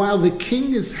this, while the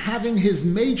king is having his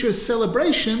major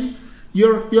celebration,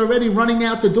 you're already running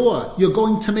out the door. You're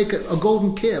going to make a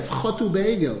golden calf. Chotu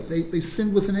be'egel. They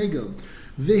sinned with an egel.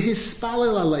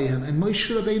 V'hispalel aleihem. And Moshe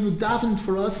Rabbeinu davened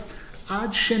for us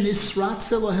ad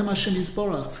shenisratz Elohem Hashem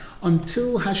Yisborach,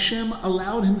 until Hashem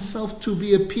allowed himself to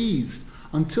be appeased,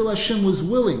 until Hashem was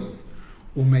willing.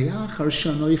 Umeyachar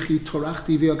shanoichi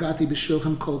torachti v'yagati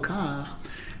b'shvilchem kol kach.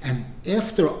 And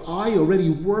after I already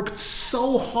worked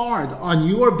so hard on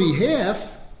your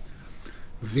behalf,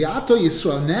 V'ato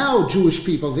Yisrael, now Jewish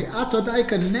people, V'ato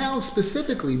Daika, now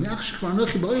specifically, now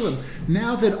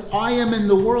that I am in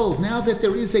the world, now that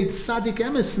there is a tzaddik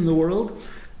emes in the world,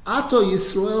 Ato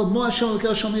Yisrael, Mo Hashem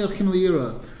Elokecha Shomei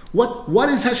Liyira. What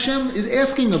is Hashem is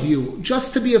asking of you?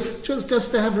 Just to be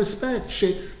just to have respect.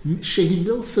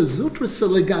 Shehimilsa Zutrasa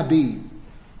Legabi.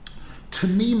 To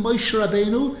me, Moshe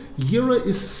Rabbeinu, Yira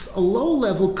is a low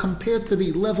level compared to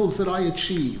the levels that I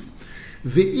achieved.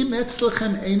 And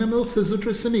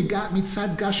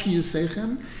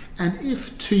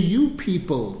if to you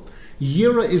people,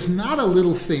 Yira is not a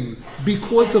little thing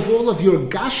because of all of your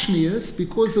gashmias,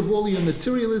 because of all your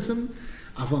materialism,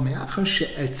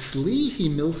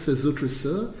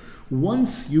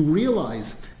 Once you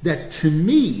realize that to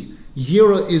me,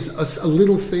 Yira is a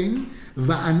little thing,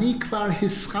 and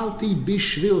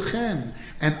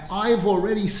I've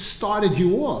already started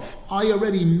you off. I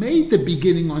already made the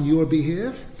beginning on your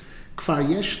behalf.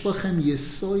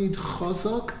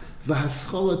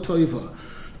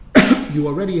 You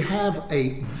already have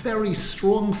a very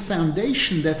strong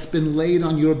foundation that's been laid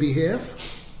on your behalf,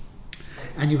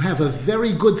 and you have a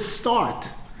very good start.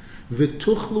 And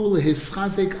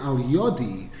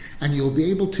you'll be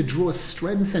able to draw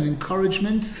strength and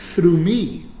encouragement through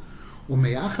me. And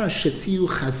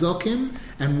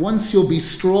once you'll be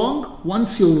strong,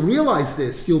 once you'll realize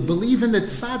this, you'll believe in the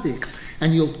tzaddik,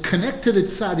 and you'll connect to the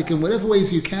tzaddik in whatever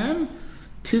ways you can,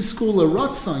 Tizku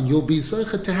l'ratzon, you'll be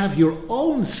zocheh to have your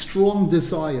own strong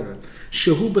desire.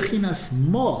 Shehu bechinas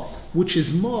mo, which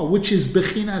is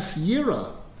bechinas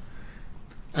yira.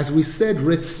 As we said,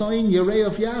 Ritzayin Yoreh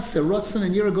of Yasser, Ratzon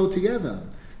and Yira go together.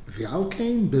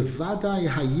 V'alkein bevadai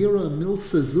hayira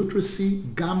milsa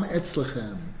zutrasi gam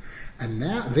etzlechem. And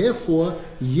now, therefore,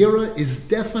 Yira is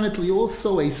definitely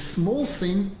also a small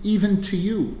thing even to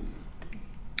you.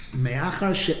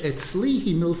 Me'achar she'etzli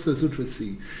hi milsa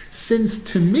zutrasi. Since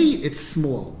to me it's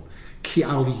small. Ki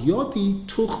al yodi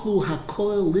tuchlu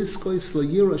hakoel liskois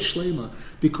la'yira shlema.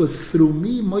 Because through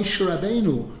me, Moshe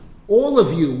Rabbeinu, all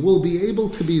of you will be able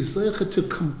to be zeicha to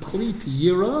complete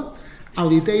Yira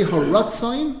alidei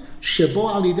haratzain shebo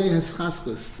alidei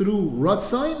haschaskos, through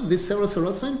ratzain, this seras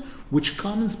haratzain, which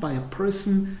comes by a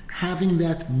person having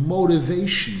that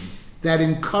motivation, that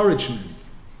encouragement.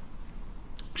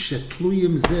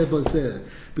 Shetluyim zeh bazeh,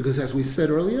 because as we said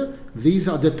earlier, these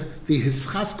are the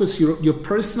hischaskos, your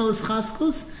personal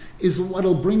hischaskos is what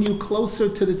will bring you closer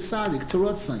to the tzaddik, to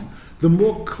ratzain. The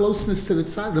more closeness to the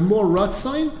tzaddik, the more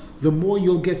ratzain, the more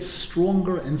you'll get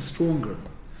stronger and stronger.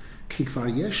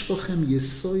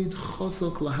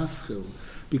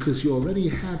 Because you already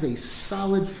have a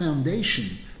solid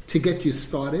foundation to get you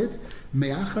started.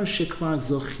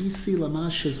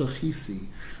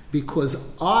 Because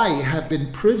I have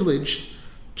been privileged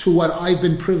to what I've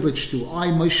been privileged to. I,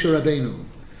 Moshe Rabbeinu.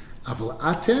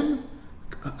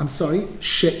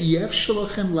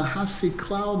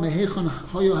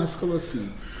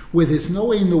 Where there's no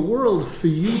way in the world for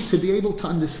you to be able to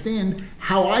understand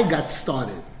how I got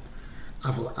started.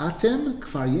 However,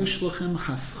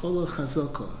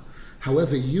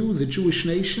 you, the Jewish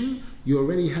nation, you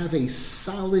already have a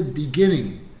solid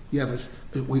beginning. You have a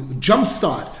jump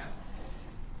start.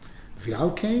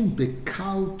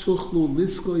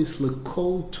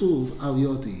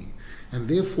 And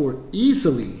therefore,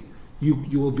 easily,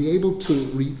 you will be able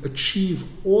to achieve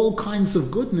all kinds of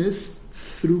goodness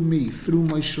through me, through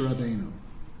Moshe Rabbeinu.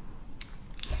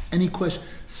 Any question?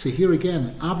 So here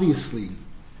again, obviously,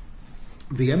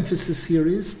 the emphasis here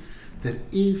is that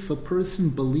if a person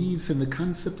believes in the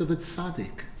concept of a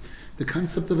tzaddik, the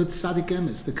concept of a tzaddik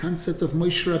emes, the concept of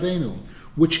Moshe Rabbeinu,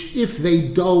 which if they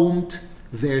don't,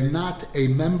 they're not a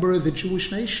member of the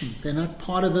Jewish nation. They're not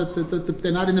part of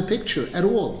they're not in the picture at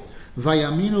all.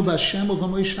 Vayaminu b'Hashem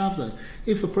u'v'Moshe.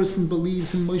 If a person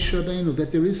believes in Moshe Rabbeinu,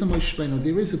 that there is a Moshe Rabbeinu,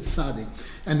 there is a tzaddik,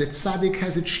 and the tzaddik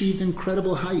has achieved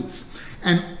incredible heights,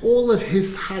 and all of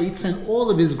his heights and all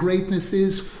of his greatness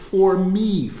is for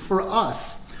me, for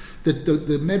us. The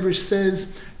Medrash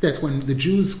says that when the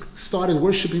Jews started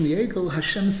worshiping the Egel,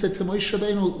 Hashem said to Moshe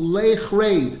Rabbeinu, Lech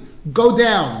reid, go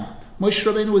down. Moshe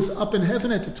Rabbeinu was up in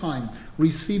heaven at the time,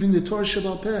 receiving the Torah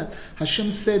Shebal Peh.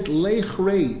 Hashem said, Lech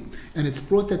reid. And it's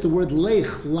brought that the word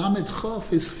Lech, Lamed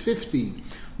Chof, is 50.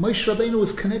 Moshe Rabbeinu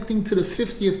was connecting to the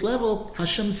 50th level.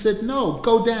 Hashem said, no,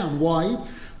 go down. Why?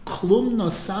 Klum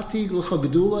nosati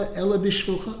l'chagdula ela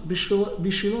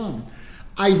b'shvilam.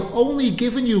 I've only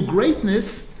given you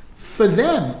greatness for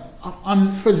them,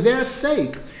 for their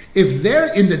sake. If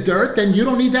they're in the dirt, then you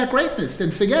don't need that greatness. Then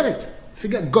forget it.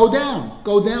 Go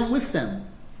down with them.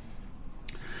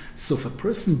 So if a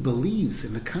person believes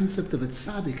in the concept of a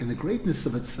tzaddik and the greatness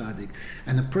of a tzaddik,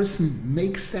 and the person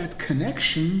makes that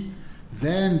connection,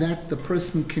 then that the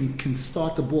person can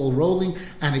start the ball rolling.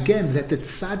 And again, that the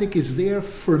tzaddik is there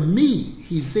for me.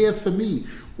 He's there for me.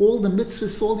 All the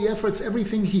mitzvahs, all the efforts,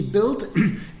 everything he built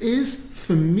is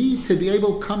for me to be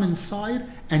able to come inside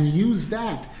and use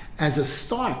that as a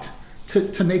start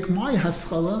to make my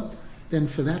haskalah. Then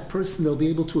for that person, they'll be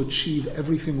able to achieve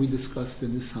everything we discussed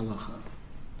in this halacha.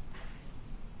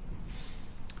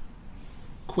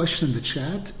 Question in the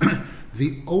chat.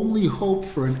 The only hope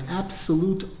for an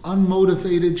absolute,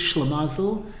 unmotivated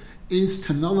shlamazel is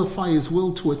to nullify his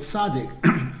will to a tzaddik.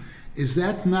 Is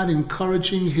that not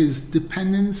encouraging his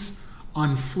dependence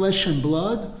on flesh and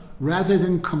blood rather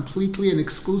than completely and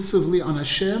exclusively on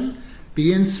Hashem?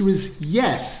 The answer is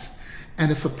yes. And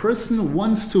if a person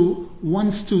wants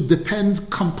to depend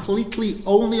completely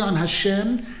only on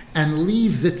Hashem and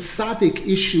leave the tzaddik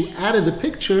issue out of the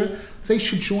picture, they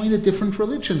should join a different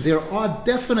religion. There are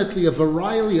definitely a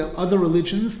variety of other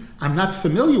religions. I'm not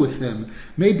familiar with them.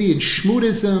 Maybe in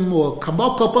Shmudism or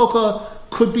Kamoka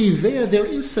could be there. There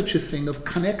is such a thing of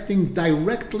connecting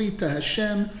directly to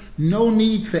Hashem. No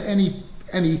need for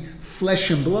any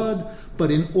flesh and blood. But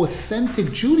in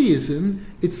authentic Judaism,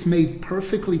 it's made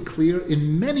perfectly clear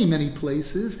in many, many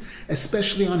places,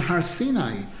 especially on Har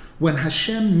Sinai, when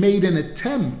Hashem made an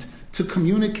attempt to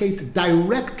communicate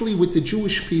directly with the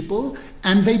Jewish people,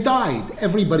 and they died.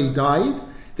 Everybody died.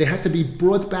 They had to be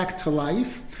brought back to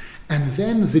life. And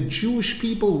then the Jewish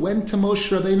people went to Moshe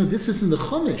Rabbeinu. This is in the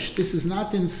Chumash. This is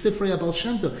not in Sifrei Abal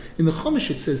Shem Tov. In the Chumash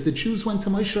it says the Jews went to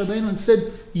Moshe Rabbeinu and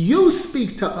said, "You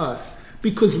speak to us,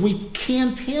 because we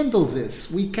can't handle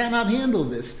this. We cannot handle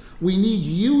this. We need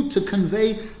you to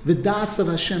convey the das of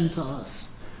Hashem to us."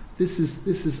 This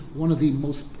is one of the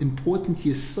most important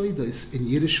yesodos in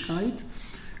Yiddishkeit,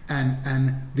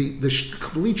 and the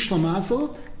complete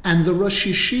Shlamazel and the Rosh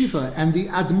Yeshiva and the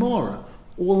Admor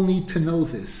all need to know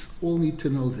this. All need to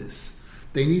know this.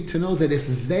 They need to know that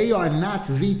if they are not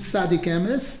the tzaddik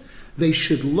emes, they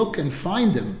should look and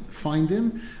find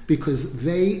him, because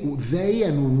they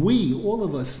and we, all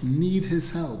of us, need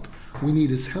his help. We need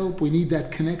his help. We need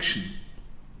that connection.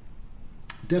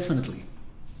 Definitely.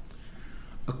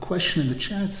 A question in the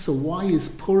chat. So why is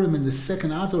Purim in the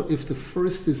second Adar if the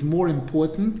first is more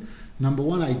important? Number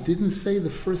one, I didn't say the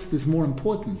first is more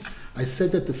important. I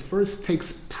said that the first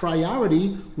takes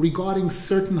priority regarding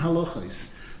certain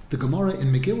halachos. The Gemara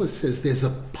in Megillah says there's a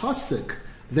pasuk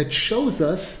that shows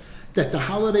us that the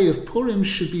holiday of Purim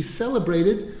should be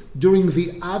celebrated during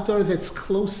the Adar that's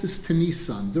closest to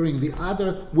Nisan, during the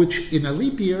Adar which in a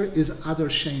leap year is Adar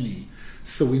Sheni.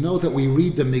 So we know that we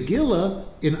read the Megillah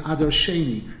in Adar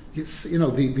Sheni. It's, the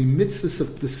mitzvahs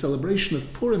of the celebration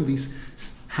of Purim.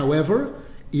 However,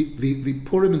 the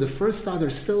Purim in the first Adar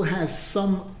still has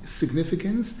some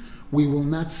significance. We will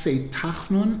not say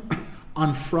Tachnun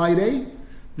on Friday,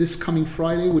 this coming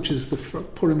Friday, which is the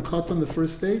Purim Katan, the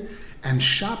first day, and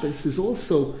Shabbos is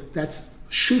also, that's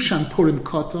Shushan Purim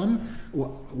Katan.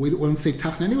 We won't say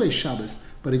Tachnun anyway, Shabbos.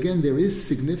 But again, there is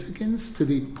significance to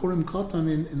the Purim Katan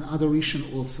in Adar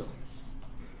Rishon also.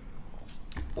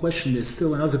 Question, there's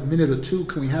still another minute or two.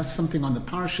 Can we have something on the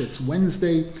Parsha? It's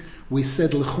Wednesday. We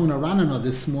said Lechuna Ranana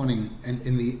this morning, and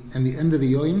in the end of the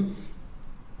Yom.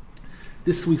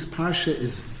 This week's Parsha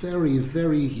is very,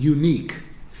 very unique.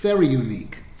 Very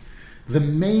unique. The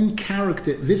main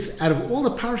character, out of all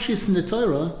the Parshas in the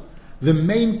Torah, the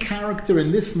main character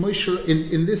in this Moshe,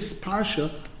 in this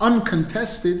Parsha,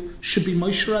 uncontested, should be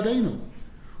Moshe Rabbeinu.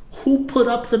 Who put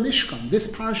up the Mishkan? This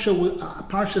Parsha,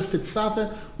 Parshas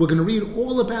Tetzaveh, we're going to read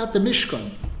all about the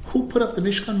Mishkan. Who put up the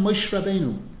Mishkan? Moshe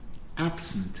Rabbeinu.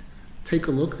 Absent. Take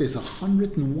a look. There's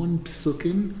 101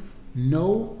 psukim.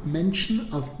 No mention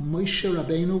of Moshe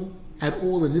Rabbeinu at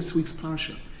all in this week's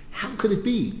Parsha. How could it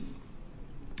be?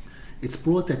 It's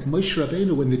brought that Moshe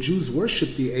Rabbeinu, when the Jews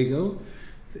worshipped the Egel,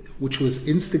 which was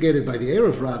instigated by the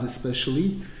Erev Rav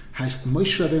especially,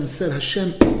 Moshe Rabbeinu said,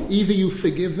 Hashem, either you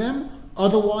forgive them,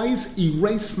 otherwise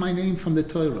erase my name from the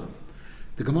Torah.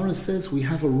 The Gemara says we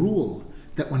have a rule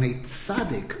that when a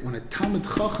tzaddik, when a Talmid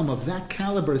Chacham of that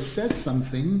caliber says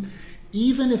something,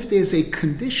 even if there's a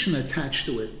condition attached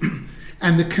to it,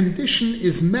 and the condition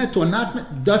is met or not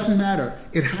met, doesn't matter,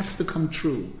 it has to come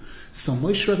true. So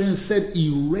Moshe Rabbeinu said,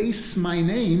 erase my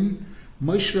name.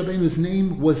 Moshe Rabbeinu's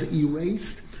name was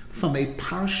erased from a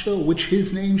parsha which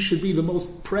his name should be the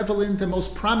most prevalent and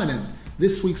most prominent,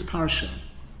 this week's parsha.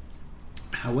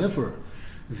 However,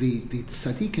 the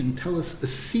tzaddikim tell us a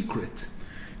secret.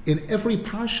 In every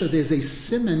parsha, there's a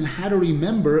siman how to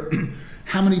remember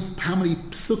how many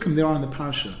psukim there are in the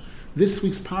parsha. This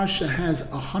week's parsha has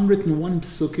 101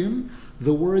 psukim.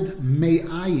 The word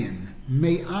me'ayin,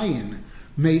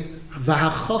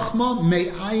 v'hachachma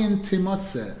me'ayin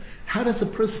timotze. How does a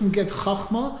person get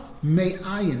chachma?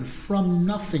 Me'ayin, from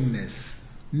nothingness.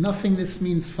 Nothingness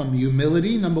means from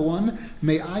humility, number one.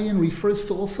 Me'ayin refers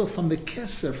to also from the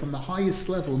keser, from the highest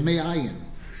level, me'ayin.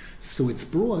 So it's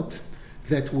brought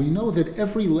that we know that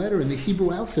every letter in the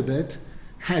Hebrew alphabet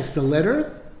has the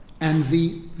letter and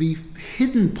the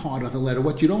hidden part of the letter,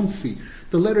 what you don't see.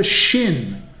 The letter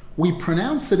shin, we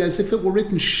pronounce it as if it were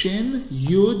written shin,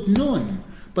 yud, nun.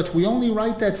 But we only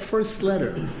write that first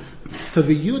letter. So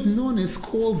the yud, nun is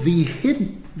called the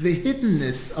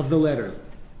hiddenness of the letter.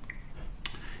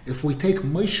 If we take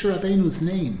Moshe Rabbeinu's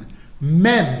name,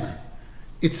 Mem,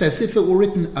 It's as if it were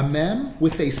written a mem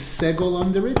with a segol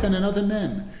under it and another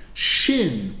mem.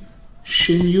 Shin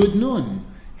Yud Nun.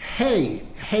 Hey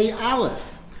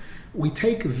Aleph. We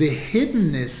take the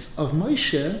hiddenness of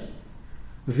Moshe,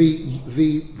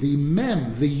 the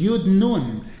mem, the Yud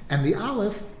Nun, and the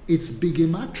Aleph, it's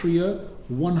Bigimatria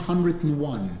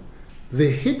 101.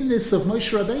 The hiddenness of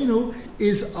Moshe Rabbeinu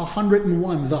is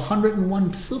 101. The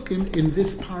 101 psukim in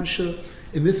this parsha,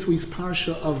 in this week's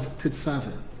parsha of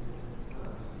Tetzaveh.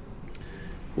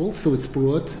 Also, it's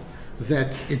brought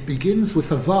that it begins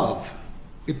with a vav.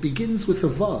 It begins with a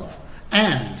vav,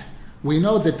 and we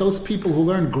know that those people who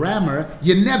learn grammar,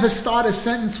 you never start a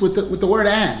sentence with the word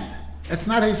 "and." That's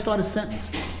not how you start a sentence.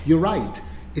 You're right.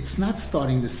 It's not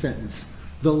starting the sentence.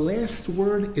 The last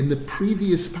word in the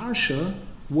previous parsha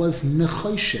was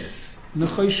nechoshes.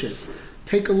 Nechoshes.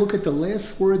 Take a look at the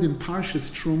last word in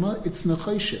Parshas Truma. It's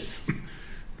nechoshes.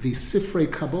 The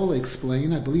Sifrei Kabbalah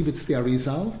explain, I believe it's the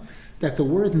Arizal, that the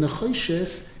word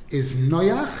nechoshes is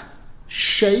noyach,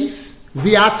 sheis,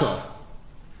 viato.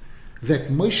 That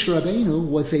Moshe Rabbeinu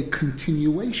was a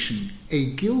continuation,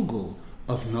 a gilgul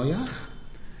of noyach,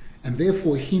 and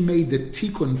therefore he made the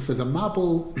tikkun for the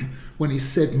mabul when he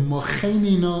said,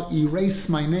 Mocheni no, erase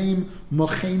my name.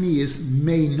 Mocheni is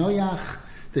mei noyach,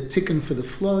 the tikkun for the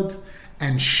flood.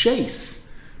 And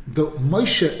sheis, the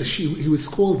Moshe, he was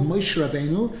called Moshe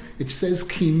Rabbeinu. It says,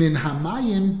 Ki min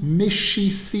hamayim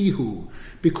mishisihu,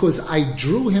 because I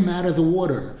drew him out of the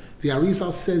water. The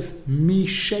Arizal says,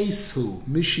 Mishesu.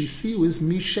 Mishisihu is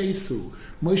Mishesu.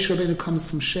 Moshe Rabbeinu comes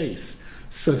from Sheis.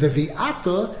 So the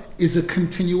Viata is a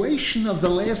continuation of the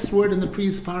last word in the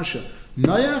previous parsha.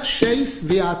 Noyach, Sheis,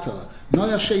 Viata.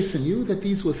 Noyach, Sheis, and you, that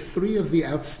these were three of the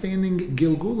outstanding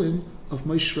Gilgulim of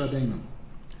Moshe Rabbeinu.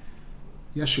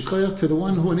 Yashikoyach to the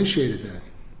one who initiated that.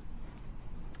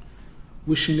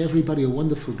 Wishing everybody a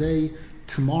wonderful day.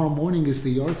 Tomorrow morning is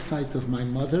the yahrzeit of my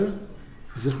mother,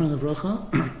 Zichron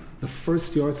Avrocha, the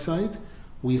first yahrzeit.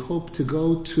 We hope to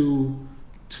go to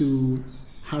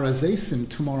Harazesim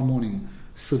tomorrow morning.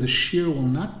 So the shiur will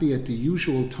not be at the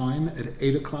usual time at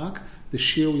 8 o'clock. The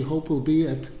shiur we hope will be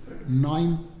at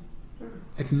 9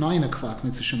 o'clock,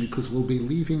 Mitzvah Shem, because we'll be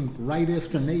leaving right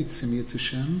after Nates in Mitzvah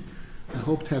Shem. I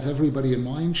hope to have everybody in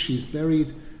mind. She's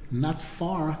buried not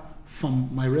far from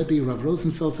my Rebbe, Rav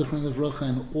Rosenfeld, Zichron Livrocha,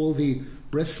 and all the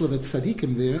Breslovet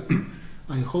Tzadikim there.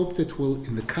 I hope that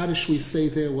in the Kaddish we say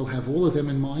there, we'll have all of them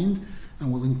in mind,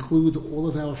 and we'll include all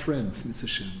of our friends, Mitzvah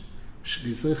Shem. Should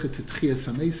be zeichet to Tchias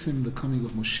HaMeisim, the coming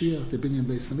of Moshiach, the Pidyon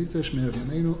Bechor, Me'er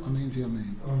V'yameinu, Amen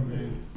V'yamein. Amen.